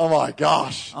niet? Oh my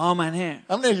gosh. Oh mijn Heer.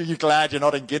 How many of you glad you're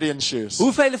not in Gideon's shoes?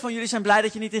 Hoeveel van jullie zijn blij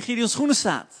dat je niet in Gideon's schoenen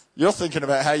staat? You're thinking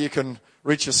about how you can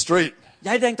reach your street.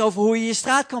 Jij denkt over hoe je je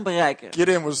straat kan bereiken.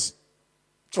 Gideon was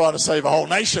trying to save a whole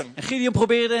nation. En Gideon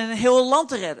probeerde een heel land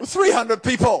te redden. With 300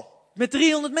 people. Met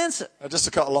 300 mensen. Just to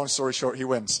cut a long story short, he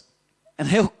wins. Een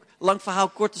heel lang verhaal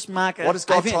kort te maken. What is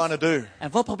Hij God wint. trying to do?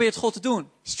 En wat probeert God te doen?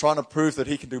 He's trying to prove that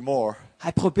he can do more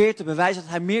Hij probeert te bewijzen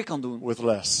dat hij meer kan doen. with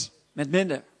less. Met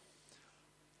minder.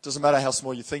 Doesn't matter how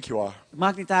small you think you are. Het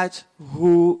maakt niet uit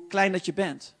hoe klein dat je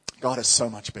bent. God is so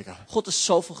much bigger God is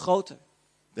zoveel groter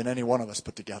than any one of us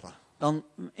put together. dan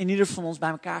in ieder van ons bij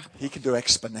elkaar gebracht. He can do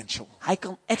exponential. Hij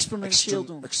kan exponentieel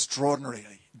doen.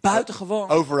 Extraordinarily. Buitengewoon.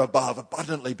 Over, above,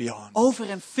 abundantly beyond. Over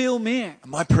en veel meer.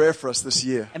 And my prayer for us this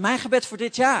year, En mijn gebed voor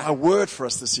dit jaar. our word for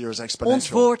us this year is Ons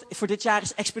exponential. woord voor dit jaar is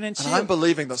And I'm exponentieel.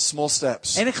 believing that small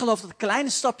steps En ik geloof dat kleine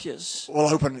stapjes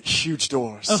will open huge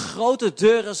doors. een grote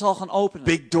deuren zal gaan openen.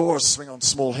 Big doors swing on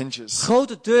small hinges.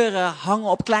 Grote deuren hangen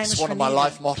op kleine It's one of my scharnieren.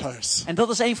 life motto's. En dat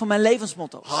is een van mijn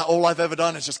levensmotto's. All I've ever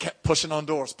done is just kept pushing on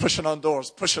doors, pushing on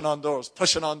doors, pushing on doors,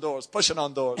 pushing on doors, pushing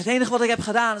on doors. Het enige wat ik heb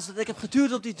gedaan is dat ik heb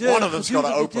geduurd op die One deuren. of them's Geduurd gotta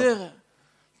op die open. deuren.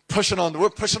 We're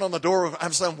pushing on the door of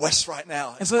Amsterdam West right now.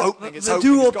 En It's we opening, it's duwen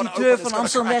opening. op It's die gonna deur open, van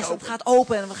it's gonna Amsterdam crack West. Het open. gaat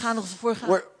open en we gaan nog ervoor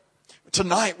gaan.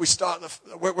 Tonight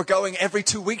we're going every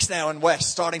 2 weeks now in West,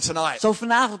 starting tonight. Zo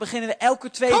vanavond beginnen we elke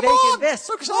 2 Come weken in on, West.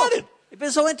 so excited. Ik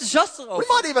ben zo enthousiast We erover.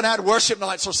 might even add worship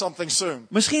nights or something soon.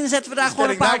 Misschien zetten we daar It's gewoon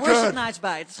een getting paar that worship good. nights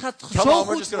bij. Het gaat Come zo on, we're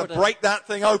goed just going to worden. break that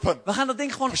thing open. We gaan dat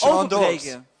ding gewoon Push it on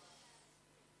openbreken.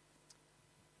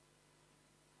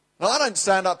 Now, I don't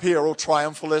stand up here all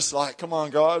triumphalist like, come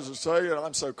on guys, I say it,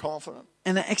 I'm so confident.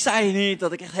 En ik sta hier niet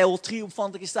dat ik echt heel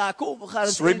triomfantelijk sta. Kom, we gaan het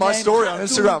Just read my innemen, story we gaan on het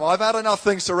Instagram. doen. I've had enough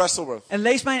things to wrestle with. En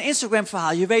lees mijn Instagram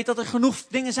verhaal. Je weet dat er genoeg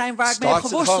dingen zijn waar ik mee heb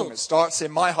Starts at home. It geworsteld. starts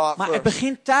in my heart Maar het first.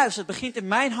 begint thuis. Het begint in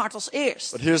mijn hart als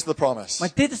eerst. But here's the promise.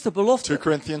 Maar dit is de 2 belofte.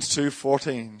 Corinthians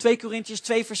 2:14. 2 Korintiërs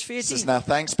 2 vers It says, 14. now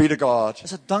thanks be to God, Dat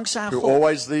is het dankzij aan who God.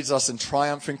 always leads us in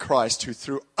triumph in Christ, who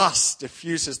through us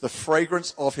diffuses the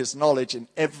fragrance of his knowledge in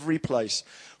every place.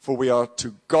 For we are to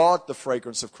God the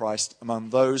fragrance of Christ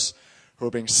among those who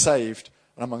are being saved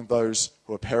and among those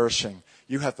who are perishing.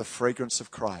 You have the fragrance of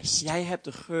Christ Jij hebt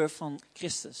de geur van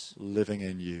Christus. living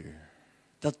in you.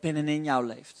 Dat binnenin jou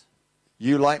leeft.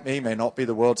 You, like me, may not be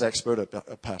the world's expert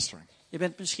at pastoring. Je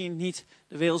bent misschien niet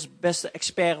de werelds beste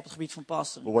expert op het gebied van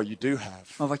pastoring. But what you do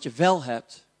have Maar wat je wel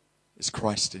hebt, is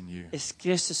Christ in you. is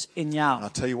Christus in And jou. I'll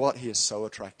tell you what, he is so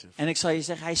attractive. En ik zal je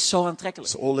zeggen, hij is zo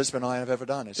aantrekkelijk. So all Lisbon and I have ever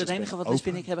done is Het just enige been wat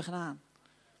Lisbeth en ik open, hebben gedaan,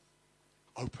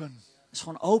 open is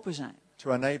gewoon open zijn. to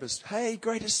our neighbors. Hey,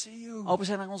 great to see you. Open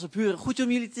zijn naar onze buren. Goed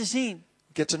om jullie te zien.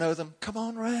 Get to know them. Come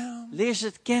on round. Leer ze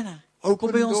het kennen. Open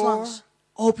Kom bij ons door. langs.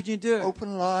 Open je deur.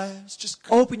 Open lives. Just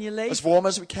Open je as leven. warm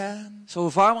as we can. Zo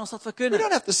warm als dat we We kunnen.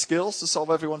 don't have the skills to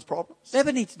solve everyone's problems. We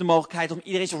hebben niet de mogelijkheid om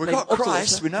iedereen zijn But we probleem got op te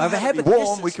Christ. We lossen. know Maar we how to hebben be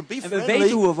warm. We Christus. can be En we friendly.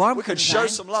 weten hoe we warm We can kunnen show zijn.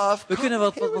 some love. We kunnen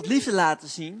wat liefde laten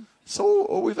zien. That's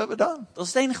all we've ever done. Dat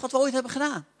is het enige wat we ooit hebben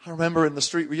gedaan. I remember in the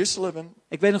street we used to live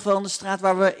Ik weet nog wel in de straat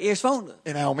waar we eerst woonden.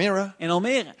 in Almere. In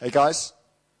Almere. Hey guys.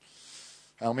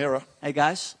 Almere. Hey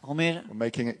guys, Almere. We're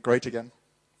making it great again.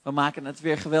 We maken het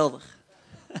weer geweldig.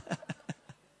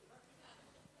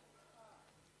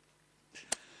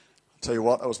 I'll tell you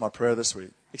what, that was my prayer this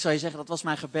week. Ik zal je zeggen, dat was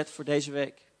mijn gebed voor deze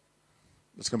week.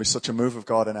 There's going to be such a move of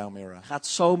God in Almere. Er gaat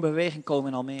zo'n beweging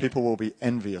komen in Almere. People will be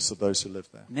envious of those who live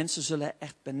there. Mensen zullen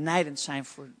echt benijdend zijn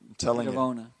voor telling die er you.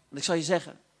 wonen. Want ik zal je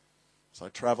zeggen, So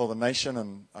I travel the nation and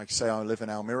I say I live in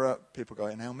Almere. People go,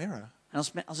 in Almere? en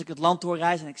als ik het land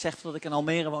doorreis en ik zeg dat ik in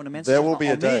Almere woon, de mensen There zeggen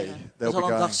will be a Almere, day. er They'll zal be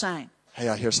een dag going. zijn. Hey,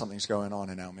 I hear something's going on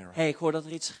in Almere. Hey, ik hoor dat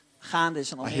er iets gaande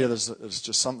is in I hear Almere. there's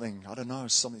just something, I don't know,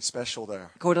 something special there.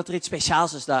 Ik hoor dat er iets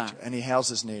speciaals is daar. Any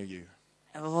houses near you?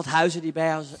 En wat huizen die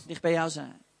dicht bij jou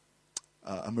zijn.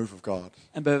 A move of God.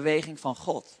 Een beweging van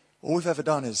God. All we've ever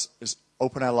done is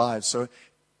open our lives. So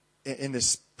in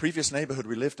this previous neighborhood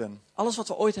we lived in, Alles wat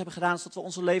we ooit hebben gedaan is dat we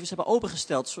onze levens hebben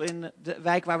opengesteld. Zo in de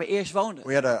wijk waar we eerst woonden.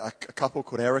 we had a couple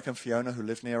called Eric and Fiona who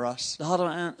lived near us. Daar hadden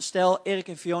we een stel, Erik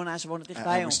en Fiona, en ze woonden dicht bij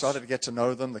And we ons. started to get to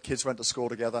know them. The kids went to school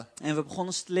together. En we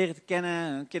begonnen ze te leren te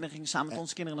kennen. Hun kinderen gingen samen met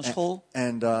onze kinderen naar school.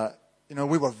 And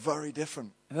we were very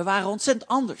different En we waren ontzettend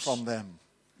anders from them.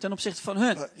 ten opzichte van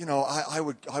hun. But,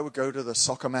 I would go to the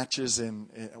soccer matches and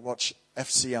watch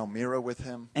FC Almere with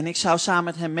him. En ik zou samen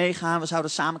met hem meegaan. We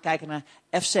zouden samen kijken naar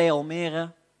FC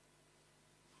Almere.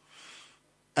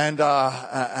 And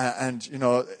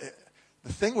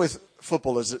the thing with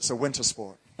football is it's a winter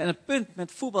sport. En het punt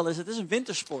met voetbal is, het is een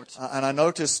wintersport. And I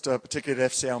noticed, particularly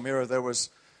at FC Almere, there was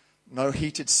no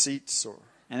heated seats or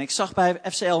En ik zag bij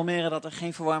FC Almere dat er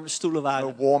geen verwarmde stoelen no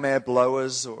waren. warm air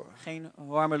blowers or Geen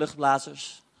warme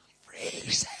luchtblazers.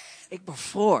 freezing. Ik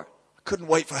bevroor. I couldn't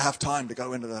wait for halftime to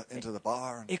go into the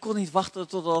bar. And Ik kon niet wachten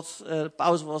totdat de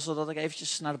pauze was, zodat ik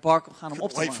eventjes naar de bar kon gaan om op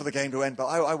couldn't te wait for warmen. the game to end.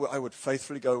 But I would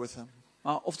faithfully go with him.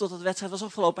 Maar of tot de wedstrijd was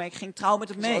afgelopen en ik ging trouw met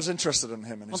hem So I was mee. interested in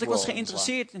him and his Want ik was world and his life.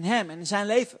 geïnteresseerd in hem en in zijn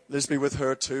leven. Lisby with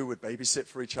her too would babysit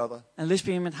for each other. En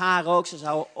Lisbeth met haar ook, ze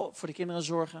zou voor de kinderen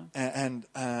zorgen. And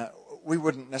we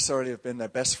wouldn't necessarily have been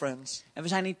their best friends. En we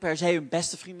zijn niet per se hun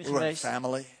beste vrienden We weren't geweest.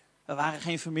 family. We waren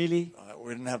geen familie. We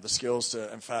didn't have the skills to.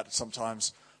 In fact,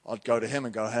 sometimes I'd go to him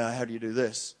and go, "Hey, how do you do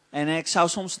this?" En ik zou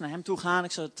soms naar hem toe gaan.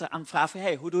 Ik zou het aan hem vragen van,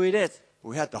 hey, hoe doe je dit?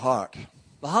 We had the heart.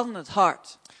 We hadden het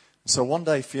hart. So one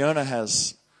day, Fiona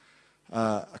has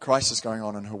a crisis going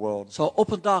on in her world. Zo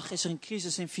op een dag is er een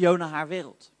crisis in Fiona haar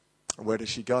wereld. Where does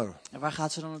she go? En waar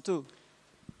gaat ze dan naartoe?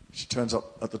 She turns up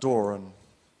at the door and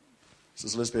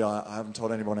says, "Lisby, I haven't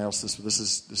told anyone else this, but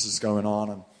this is going on,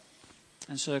 and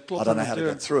En ze I klopt don't aan know de how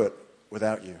to get deur. through it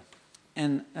without you."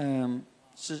 En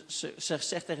ze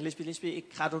zegt tegen Lisby, ik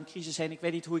ga door een crisis heen. Ik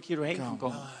weet niet hoe ik hier doorheen kan Go,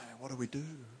 komen. "No, what do we do?"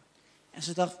 En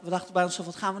we dachten bij onszelf,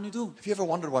 wat gaan we nu doen? Have you ever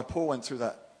wondered why Paul went through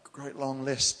that great long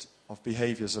list of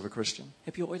behaviors of a Christian?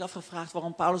 Heb je ooit afgevraagd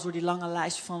waarom Paulus door die lange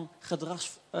lijst van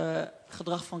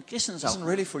gedrag van christenen It zou isn't gaan?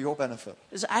 really for your benefit.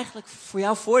 Dat is eigenlijk voor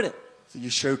jouw voordeel. That you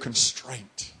show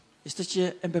constraint Is dat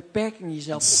je een beperking in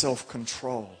jezelf and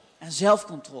self-control. en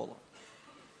zelfcontrole.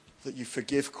 That you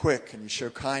forgive quick and you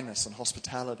show kindness and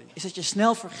hospitality. is dat je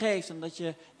snel vergeeft en dat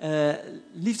je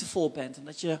liefdevol bent en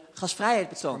dat je gastvrijheid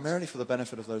betoont. Primarily for the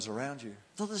benefit of those around you.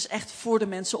 Dat is echt voor de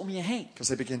mensen om je heen.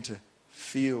 Because they begin to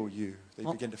feel you. They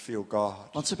begin to feel God.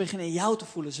 Want ze beginnen jou te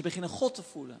voelen, ze beginnen God te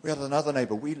voelen. We had another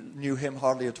neighbor. We knew him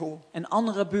hardly at all. Een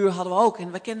andere buur hadden we ook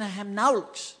en we kenden hem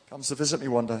nauwelijks. Comes to visit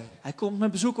me one day. Hij komt me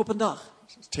bezoeken op een dag.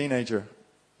 He's a teenager.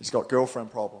 He's got girlfriend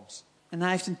problems. En hij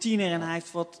heeft een tiener en hij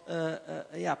heeft wat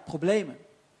problemen.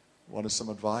 Wanted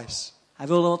some advice. Hij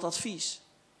wilde wat advies.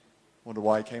 Wonder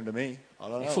why he came to me. I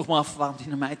don't Ik vroeg know. me af waarom hij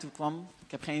naar mij toe kwam.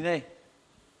 Ik heb geen idee.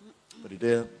 But he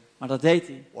did. Maar dat deed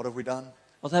hij. What have we done?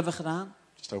 Wat hebben we gedaan?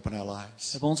 Just open our We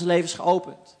lives. hebben onze levens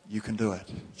geopend. You can do it.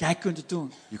 Jij kunt het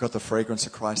doen. You got the fragrance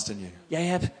of Christ in you. Jij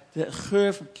hebt de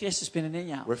geur van Christus binnenin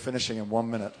jou. We're finishing in 1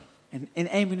 minute. En in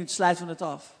 1 minuut sluiten we het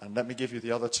af. And let me give you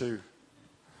the other two.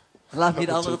 Laat me je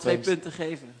de Two andere 2 things. punten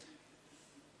geven.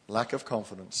 Lack of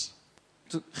confidence.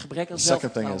 Gebrek aan The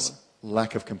second thing zelfvertrouwen. is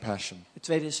lack of compassion. Het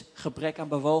tweede is gebrek aan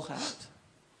bewogenheid.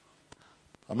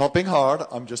 I'm not being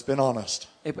hard. I'm just being honest.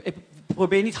 Ik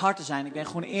probeer niet hard te zijn, ik ben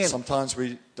gewoon eerlijk. Sometimes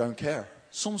we don't care.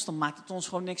 Soms dan maakt het ons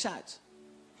gewoon niks uit.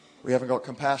 We haven't got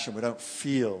compassion. We don't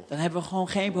feel. Dan hebben we gewoon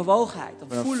geen bewogenheid. Dan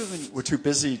We don't voelen we niet. We're too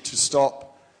busy to stop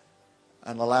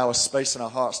and allow a space in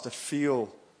our hearts to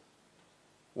feel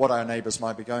what our neighbors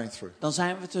might be going through. Dan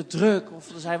zijn we te druk. Of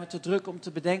dan zijn we te druk om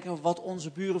te bedenken wat onze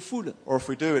buren voelen. Or if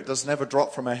we do, it does never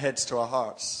drop from our heads to our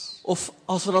hearts. Of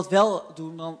als we dat wel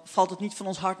doen, dan valt het niet van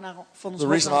ons hart naar van ons The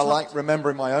hoofd reason naar I ons like hart.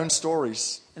 remembering my own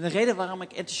stories En de reden waarom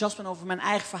ik enthousiast ben over mijn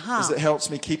eigen verhaal, is it helps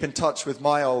me keep in touch with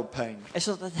my old pain. is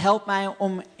dat het helpt mij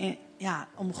om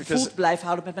gevoel Because te blijven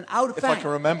houden met mijn oude If I can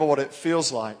pijn. remember what it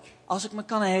feels like, Als ik me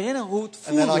kan herinneren hoe het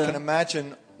and then I can voelde,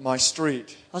 imagine my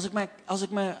street. als ik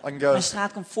can go- mijn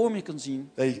straat kan voor me kan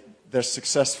zien, They're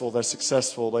successful,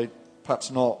 they perhaps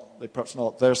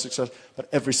not, they're successful. But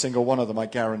every single one of them, I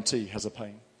guarantee, has a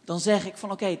pain. dan zeg ik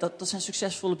van oké, dat zijn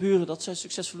succesvolle buren, dat zijn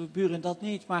succesvolle buren en dat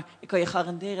niet. Maar ik kan je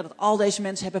garanderen dat al deze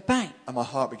mensen hebben pijn. And my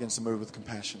heart begins to move with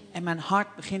compassion. En mijn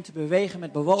hart begint te bewegen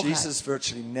met bewogenheid. Jesus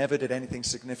virtually never did anything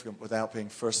significant without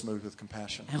being first moved with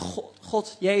compassion. En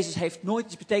God, Jezus, heeft nooit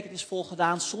iets betekenisvol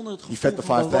gedaan zonder het He gevoel fed the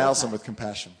van 5,000 bewogenheid. with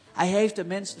compassion. Hij heeft de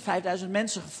 5000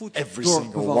 mensen gevoed Every door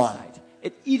single bewogenheid.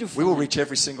 In ieder We will van reach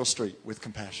every single street with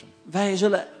compassion. wij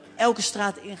zullen elke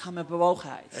straat ingaan met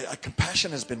bewogenheid.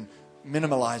 Compassion has been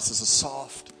minimalized as a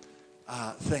soft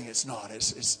thing. It's not.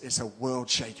 It's a world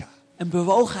shaker. En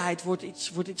bewogenheid wordt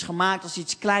iets gemaakt als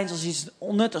iets kleins, als iets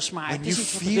onnuttigs. Maar When het is you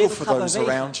iets wat de feel wereld for gaat those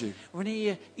bewegen. around you. Wanneer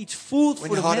je iets voelt When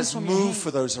voor de your heart is mensen om je heen. moved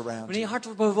for those around Wanneer je you. hart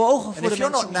wordt bewogen And voor de if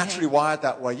you're mensen not om je heen. naturally wired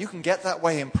that way, you can get that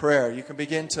way in prayer. You can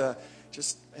begin to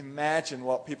just imagine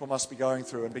what people must be going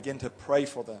through and begin to pray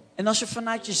for them. En als je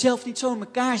vanuit jezelf niet zo in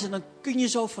elkaar zit, dan kun je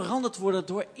zo veranderd worden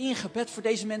door in gebed voor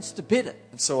deze mensen te bidden.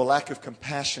 And so a lack of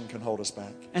compassion can hold us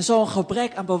back. En zo'n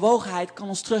gebrek aan bewogenheid kan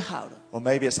ons terughouden. Or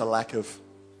maybe it's a lack of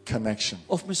connection.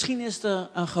 Of misschien is er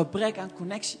een gebrek aan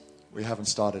connectie. We haven't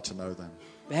started to know them.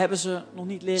 We hebben ze nog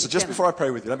niet leren So just kennen. before I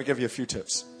pray with you, let me give you a few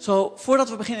tips. Zo, voordat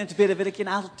we beginnen te bidden wil ik je een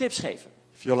aantal tips geven.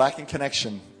 If you're lacking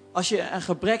connection, Als je een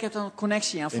gebrek hebt aan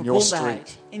connectie, aan In your verbondenheid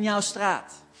street. in jouw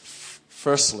straat.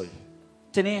 firstly,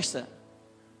 Ten eerste,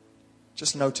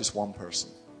 just notice one person.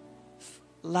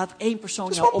 laat één persoon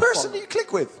Just jou one person opvallen. you click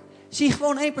with. Zie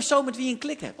gewoon één persoon met wie je een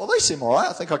klik hebt. Well, they seem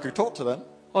alright. I think I could talk to them.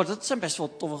 Oh, dat zijn best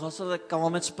wel toffe gasten. Ik kan wel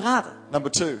met ze praten.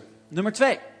 Number 2, Nummer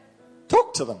 2,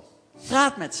 talk to them.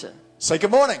 praat met ze. Say good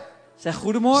morning. Zeg Say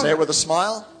goedemorgen. it with a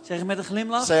smile. Zeg het met een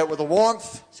glimlach. Say it with a warmth.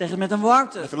 Zeg het met een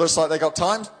warmte. If it looks like they got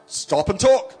time, stop and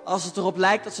talk. Als het erop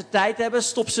lijkt dat ze tijd hebben,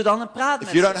 stop ze dan en praat If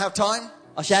met you ze. don't have time,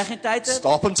 Als jij geen tijd hebt,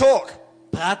 stop and talk.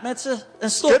 praat met ze en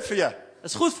It's stop. good for you. Dat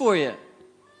is goed voor je.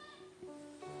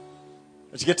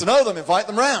 As you get to know them, invite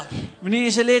them round. Wanneer je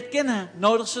ze leert kennen,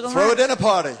 nodig ze dan Throw a uit. dinner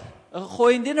party.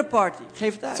 Gooi een dinnerparty.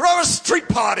 Geef het uit. Throw a street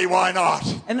party, why not?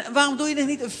 En waarom doe je dit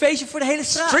niet een feestje voor de hele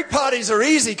straat? Street parties are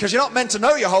easy because you're not meant to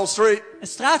know your whole street. Een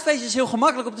straatfeestje is heel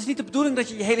gemakkelijk, want het is niet de bedoeling dat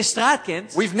je je hele straat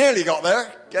kent. We've nearly got there.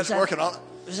 Get zijn- working on it.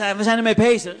 We zijn ermee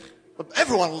bezig. But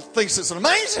everyone thinks it's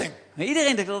amazing. Maar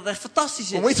iedereen denkt dat het echt fantastisch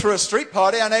When we is. throw a street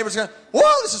party, our neighbors go,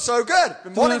 "Wow, this is so good. Been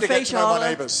Toen we wanting een to get to feestje know my hadden,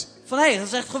 neighbors." van hé, dat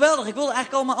is echt geweldig. Ik wilde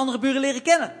eigenlijk al mijn andere buren leren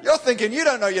kennen. You're thinking you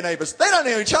don't know your neighbors. They don't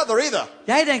know each other either.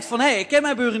 Jij denkt van hé, ik ken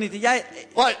mijn buren niet.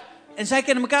 En zij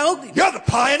kennen elkaar ook niet. You're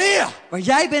the pioneer. Maar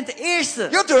jij bent de eerste.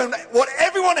 You're doing what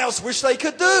everyone else wished they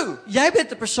could do. Jij bent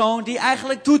de persoon die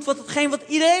eigenlijk doet hetgeen wat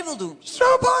iedereen wil doen. Just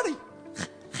throw a party.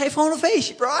 Geef gewoon een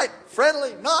feestje. Bright,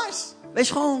 friendly, nice. Wees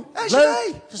gewoon Als leuk,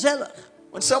 jij. gezellig.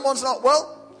 When someone's not well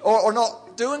or not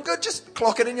doing good, just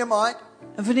clock it in your mind.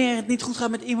 En wanneer het niet goed gaat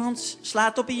met iemand, sla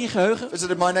het op in je geheugen.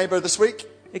 Visited my neighbor this week.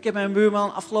 Ik heb mijn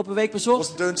buurman afgelopen week bezocht.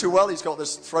 Wasn't doing too well. He's got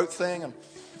this throat thing. And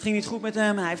Het ging niet goed met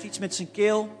hem. Hij heeft iets met zijn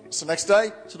keel. it's the next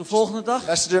day. Zo de volgende dag.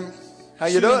 Message him. How you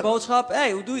Stuur een doing? boodschap.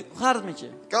 Hey, hoe gaat het met je?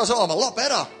 Goes, oh, I'm a lot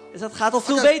better. Dus dat gaat al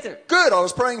veel beter. Good. I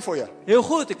was praying for you. Heel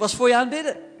goed. Ik was voor je aan het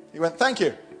bidden. He went, thank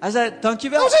you. Hij zei,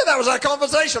 dankjewel. That was it. That was our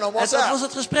conversation on En dat was WhatsApp.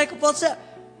 het gesprek op WhatsApp.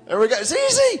 There we go. It's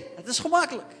easy. Het is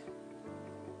gemakkelijk.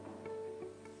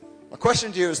 My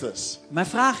question to you is this. Mijn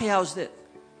vraag aan jou is dit.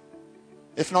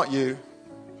 If not you,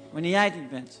 Wanneer jij het niet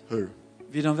bent, who?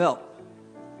 wie dan wel?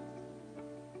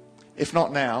 If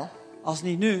not now, Als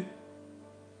niet nu,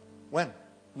 when?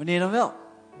 wanneer dan wel?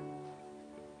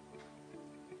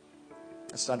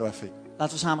 Let's stand to our feet.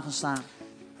 Laten we samen gaan staan.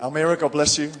 Almere, God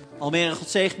bless you. Almere, God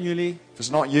zegen jullie. If it's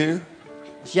not you,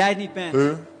 Als jij het niet bent,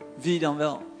 who? wie dan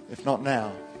wel? If not now,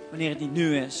 Wanneer het niet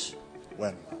nu is,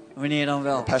 when? wanneer dan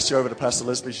wel? I'll pass you over to Pastor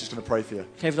Lisby. She's going to pray for you.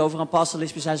 Ik geef het over aan Pastor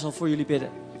Lisby, zij zal voor jullie bidden.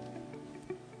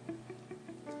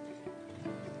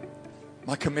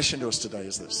 My commission to us today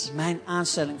is this. Mijn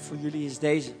aanstelling voor jullie is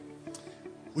deze.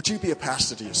 Would you be a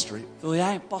pastor to your street? Wil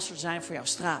jij een pastor zijn voor jouw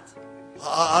straat?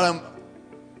 I don't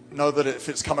know that if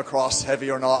it's come across heavy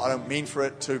or not. I don't mean for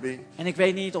it to be. En ik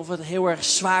weet niet of het heel erg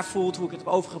zwaar voelt, hoe ik het heb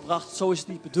overgebracht. Zo is het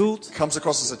niet bedoeld. If it comes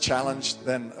across as a challenge,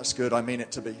 then that's good. I mean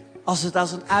it to be. Als het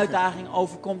als een uitdaging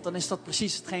overkomt, dan is dat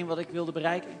precies hetgeen wat ik wilde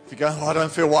bereiken. If you go, oh, I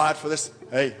don't feel wired for this.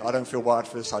 Hey, I don't feel wired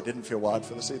for this. I didn't feel wired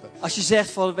for this either. Als je zegt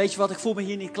van, weet je wat, ik voel me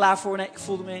hier niet klaar voor. Nee, ik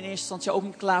voelde me in eerste instantie ook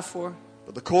niet klaar voor.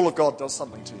 But the call of God does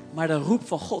something to you. Maar de roep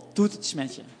van God doet iets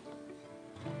met je.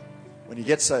 When you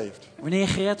get saved Wanneer je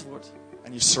gered wordt and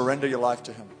you surrender your life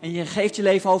to Him. en je geeft je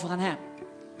leven over aan Hem.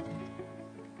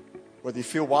 Whether you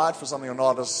feel wired for something or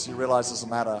not, as you realize doesn't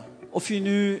matter. Of je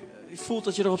nu voelt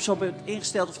dat je erop zo bent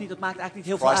ingesteld of niet, dat maakt eigenlijk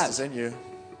niet heel veel Christ is uit. in you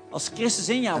Als Christus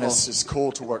in jou and woont is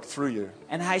called to work through you.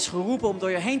 en Hij is geroepen om door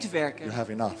je heen te You werken,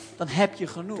 have enough. dan heb je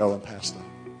Go genoeg. and pastor.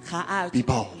 Ga uit. Be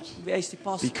bold. Wees die Be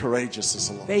pastor. courageous as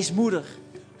the Lord. Wees moedig.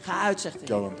 Ga uit, zegt hij.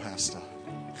 Go and pastor.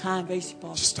 Ga en wees die Just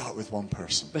pastor. start with one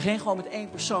person. Begin gewoon met één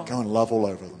persoon. Go and love all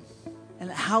over them. En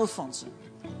houd van ze.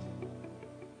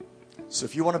 So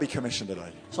if you want to be commissioned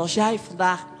today, Zoals jij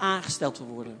vandaag aangesteld wil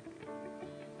worden.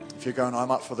 if you're going,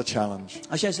 I'm up for the challenge.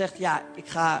 Als jij zegt, ja, ik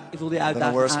wil die I don't know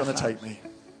uitdaging where it's going to aangaan. take me.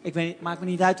 Ik weet niet, maakt me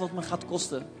niet uit wat het me gaat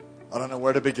kosten. I don't know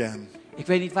where to begin. Ik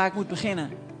weet niet waar ik moet beginnen.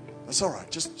 That's all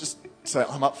right. Just say,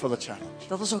 I'm up for the challenge.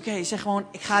 Dat is oké. Zeg gewoon,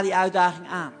 ik ga die uitdaging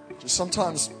aan. Just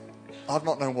sometimes I've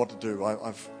not known what to do.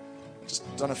 I've just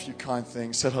done a few kind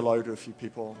things, said hello to a few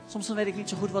people. Soms dan weet ik niet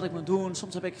zo goed wat ik moet doen.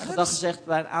 Soms heb ik dat gedag is- gezegd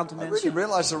bij een aantal I really mensen.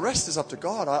 realize the rest is up to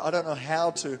God. I don't know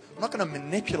how to. I'm not going to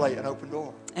manipulate an open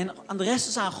door. En aan de rest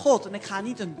is aan God. En ik ga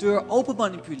niet een deur open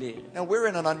manipuleren. Now we're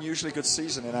in an unusually good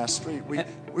season in our street.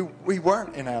 We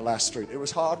weren't in our last street. It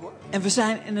was hard work. En we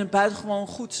zijn in een buitengewoon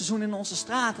goed seizoen in onze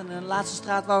straat. En in de laatste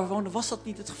straat waar we woonden was dat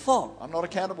niet het geval. I'm not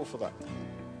accountable for that.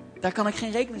 Daar kan ik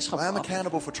geen rekenschap I am voor afleggen.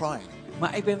 accountable for trying.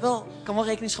 Maar ik kan wel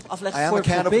rekenschap I afleggen am voor het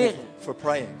accountable proberen. for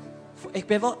praying.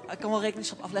 Ik kan wel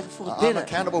rekenschap afleggen voor het I'm bidden.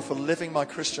 accountable for living my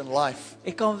Christian life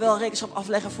Ik kan wel rekenschap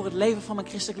afleggen voor het leven van mijn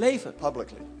christelijk leven.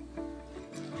 publicly.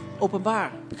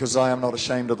 Openbaar. Because I am not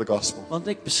ashamed of the gospel. Want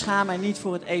ik beschaam mij niet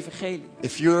voor het evangelie.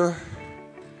 If you're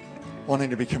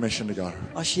wanting to be commissioned to go,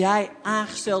 Als jij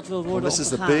aangesteld wil well, worden this om is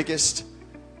te the gaan.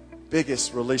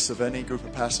 biggest release of any group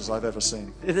of pastors I've ever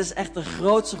seen. Dit is echt de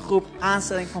grootste groep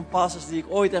aanstelling van pastors die ik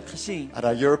ooit heb gezien. At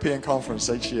our European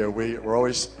conference each year, we're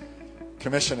always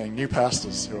commissioning new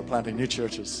pastors who are planting new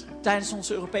churches. Tijdens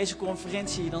onze Europese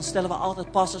conferentie dan stellen we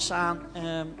altijd pastors aan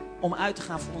om uit te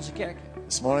gaan voor onze kerk.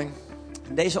 This morning,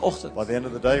 En deze ochtend, by the end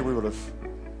of the day, we would have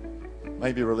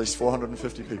maybe released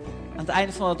 450 people. aan het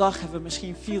einde van de dag, hebben we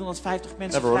misschien 450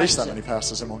 mensen Never released that vrijgezet. many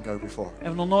pastors in one go before. We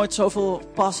hebben nog nooit zoveel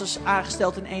pastors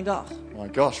aangesteld in één dag. My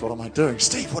gosh, what am I doing?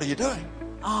 Steve, what are you doing?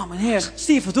 Oh, mijn heer,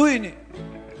 Steve, wat doe je nu?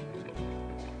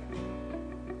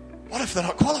 What if they're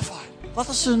not qualified? Wat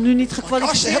als ze nu niet My gosh, they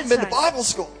gekwalificeerd haven't been to zijn? Bible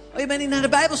school. Oh, je bent niet naar de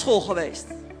Bijbelschool geweest.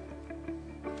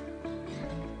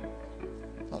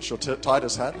 Not sure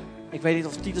Titus had. Ik weet niet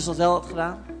of Titus dat wel had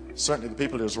gedaan. Certainly the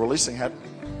people he was releasing hadn't.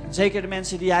 Zeker de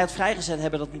mensen die hij had vrijgezet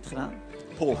hebben dat niet gedaan.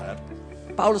 Paul had.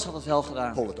 Paulus had het wel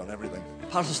gedaan. Paul had done everything.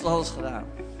 Paulus had alles gedaan.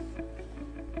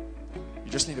 You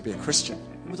just need to be a Christian.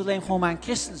 Je moet alleen gewoon maar een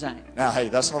christen zijn. Now, hey,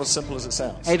 that's not as simple as it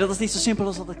sounds. Hé, dat is niet zo simpel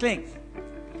als dat het klinkt.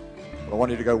 But I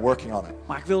want you to go working on it.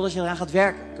 Maar ik wil dat je eraan gaat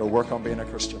werken. Go work on being a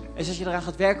Christian. Is dat je eraan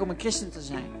gaat werken om een christen te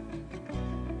zijn.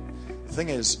 The The thing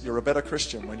is, you're a better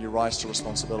Christian when you rise to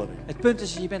responsibility. Het punt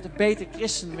is, je bent een beter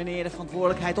christen wanneer je de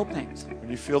verantwoordelijkheid opneemt. When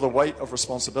you feel the weight of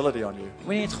responsibility on you,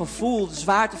 Wanneer je het gevoel, de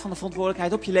zwaarte van de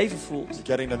verantwoordelijkheid op je leven voelt. you're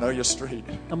getting to know your street.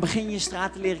 Dan begin je je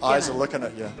straat te leren Eyes are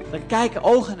kennen. looking at you. Dan kijken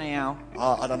ogen naar jou. I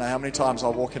don't know how many times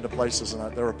I'll walk into places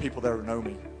and there are people there who know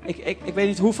me. Ik weet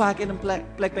niet hoe vaak ik in een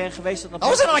plek ben geweest. Dat I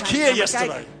was in mensen Ikea naar me yesterday.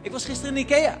 kijken. Ik was gisteren in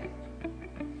Ikea.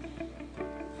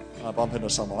 I bump into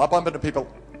someone. I bump into people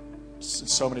in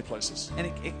so many places. En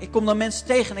ik kom dan mensen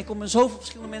tegen. En ik kom zoveel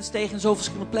verschillende mensen tegen in zoveel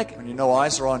verschillende plekken. When you know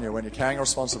eyes are on you, when you're carrying a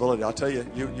responsibility, I tell you,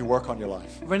 you work on your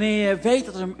life. Wanneer je weet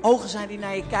dat er ogen zijn die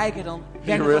naar je kijken, dan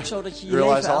werkt het ook zo dat je je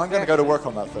realize, leven oh, aan I'm het going to go to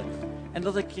werken work on that thing. En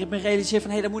dat ik me realiseer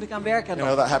van, hé, daar moet ik aan werken. You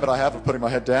know that habit I have of putting my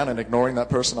head down and ignoring that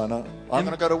person I know? I'm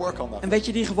going to go to work on that. En weet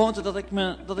je die gewoonte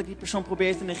dat ik die persoon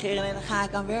probeer te negeren? Nee, dan ga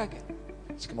ik aan werken.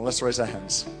 So come on, let's raise our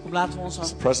hands. Kom, laten we ons It's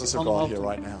the presence of handen God omhoog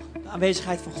here doen. right now. De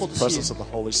aanwezigheid van God The is presence hier. of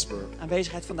the Holy Spirit. De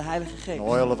aanwezigheid van de Heilige Geest. An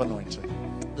oil of anointing.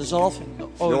 De zalving, de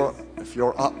olie. If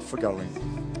you're up for going,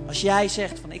 Als jij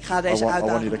zegt van, ik ga I deze want you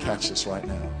uitdaging to catch this right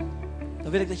now.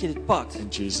 dan wil ik dat je dit pakt. In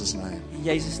Jesus' name. In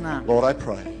Jezus' naam. Lord, I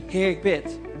pray. Heer, ik bid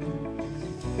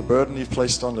The burden you've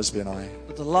placed on Lisby and I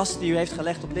dat de last die u heeft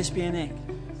gelegd op Lisby en ik.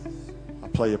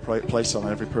 place on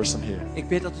every person here. Ik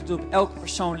bid dat u het op elke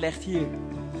persoon legt hier.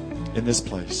 In this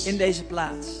place. In deze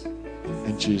plaats.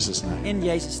 In Jesus' name. In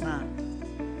Jezus' naam.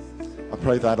 I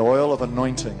pray that oil of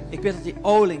anointing Ik bid dat die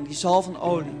olie, die zalf van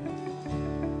olie,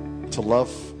 to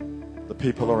love the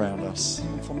people around us,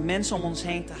 van mensen om ons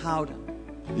heen te houden.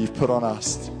 that you've put on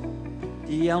us,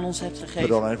 Die je aan ons hebt put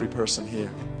gegeven. on every person here.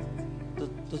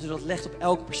 Dat u dat legt op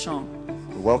elke persoon.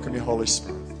 We welcome your Holy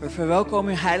Spirit. We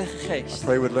verwelkomen uw Heilige I Geest.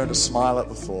 pray we'd learn to smile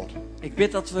at the thought. Ik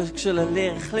bid dat we zullen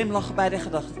leren glimlachen bij de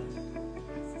gedachte.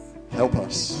 Help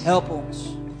us Help ons.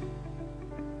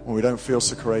 when we don't feel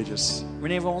so courageous.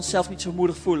 Wanneer we onszelf niet zo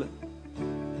moedig voelen.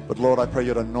 But Lord, I pray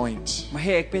you'd anoint Maar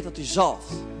Heer, ik bid dat u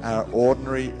zalft. our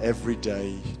ordinary,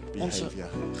 everyday Onze behavior.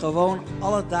 gewoon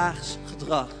alledaags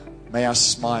gedrag. May our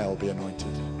smile be anointed.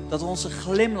 Dat onze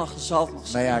glimlach gezalfd mag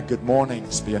zijn. May our good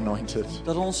mornings be anointed.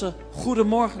 Dat onze goede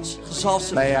morgens gezalfd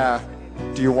zullen May zijn. our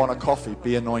do you want a coffee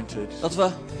be anointed. Dat we,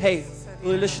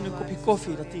 wil je lust je een kopje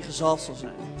koffie, dat die gezalfd zal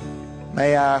zijn.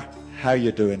 May our how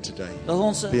you doing today Dat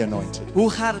onze, be anointed. hoe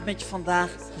gaat het met je vandaag,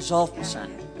 gezalfd mag zijn.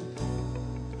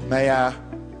 May our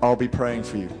I'll be praying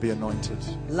for you be anointed.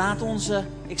 Laat onze,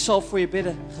 ik zal voor je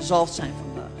bidden, gezalfd zijn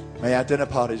vandaag. May our dinner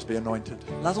parties be anointed.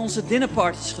 Laat onze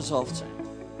dinnerparties gezalfd zijn.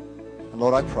 And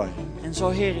Lord, I pray En zo,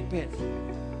 Heer, ik bid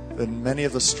that in many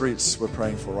of the streets we're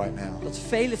praying for right now, dat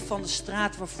vele van de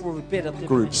straten waarvoor we bidden op dit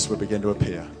moment, groups will begin to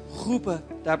appear groepen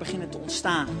daar beginnen te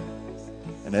ontstaan.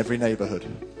 in every neighborhood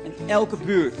In elke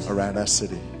buurt, around our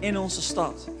city. in onze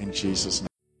stad. In Jesus' name.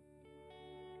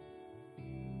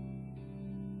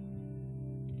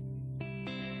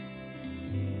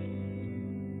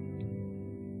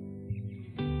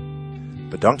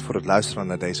 Bedankt voor het luisteren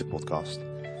naar deze podcast.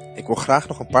 Ik wil graag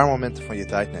nog een paar momenten van je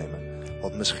tijd nemen.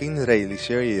 Want misschien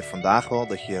realiseer je je vandaag wel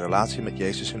dat je je relatie met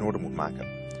Jezus in orde moet maken.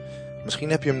 Misschien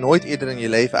heb je hem nooit eerder in je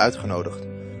leven uitgenodigd.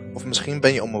 Of misschien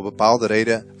ben je om een bepaalde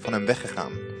reden van hem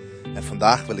weggegaan. En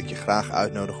vandaag wil ik je graag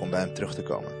uitnodigen om bij hem terug te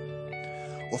komen.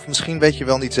 Of misschien weet je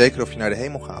wel niet zeker of je naar de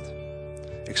hemel gaat.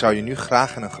 Ik zou je nu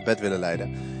graag in een gebed willen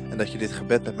leiden en dat je dit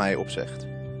gebed met mij opzegt.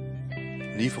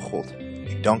 Lieve God,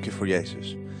 ik dank u voor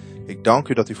Jezus. Ik dank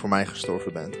u dat u voor mij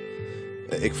gestorven bent.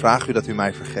 Ik vraag u dat u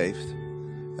mij vergeeft.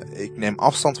 Ik neem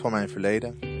afstand van mijn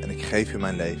verleden en ik geef u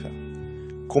mijn leven.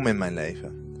 Kom in mijn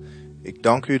leven. Ik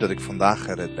dank u dat ik vandaag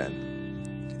gered ben.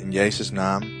 In Jezus'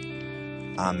 naam.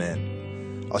 Amen.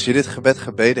 Als je dit gebed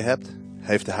gebeden hebt,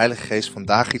 heeft de Heilige Geest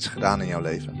vandaag iets gedaan in jouw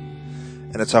leven.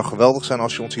 En het zou geweldig zijn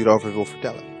als je ons hierover wilt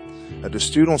vertellen. Dus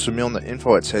stuur ons een mail naar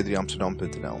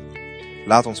info@c3amsterdam.nl.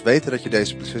 Laat ons weten dat je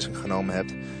deze beslissing genomen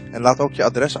hebt en laat ook je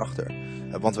adres achter.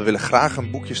 Want we willen graag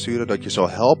een boekje sturen dat je zal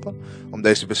helpen om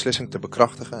deze beslissing te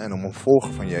bekrachtigen en om een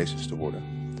volger van Jezus te worden.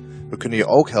 We kunnen je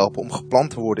ook helpen om geplant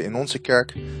te worden in onze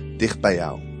kerk dicht bij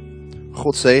jou.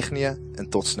 God zegene je en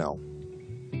tot snel.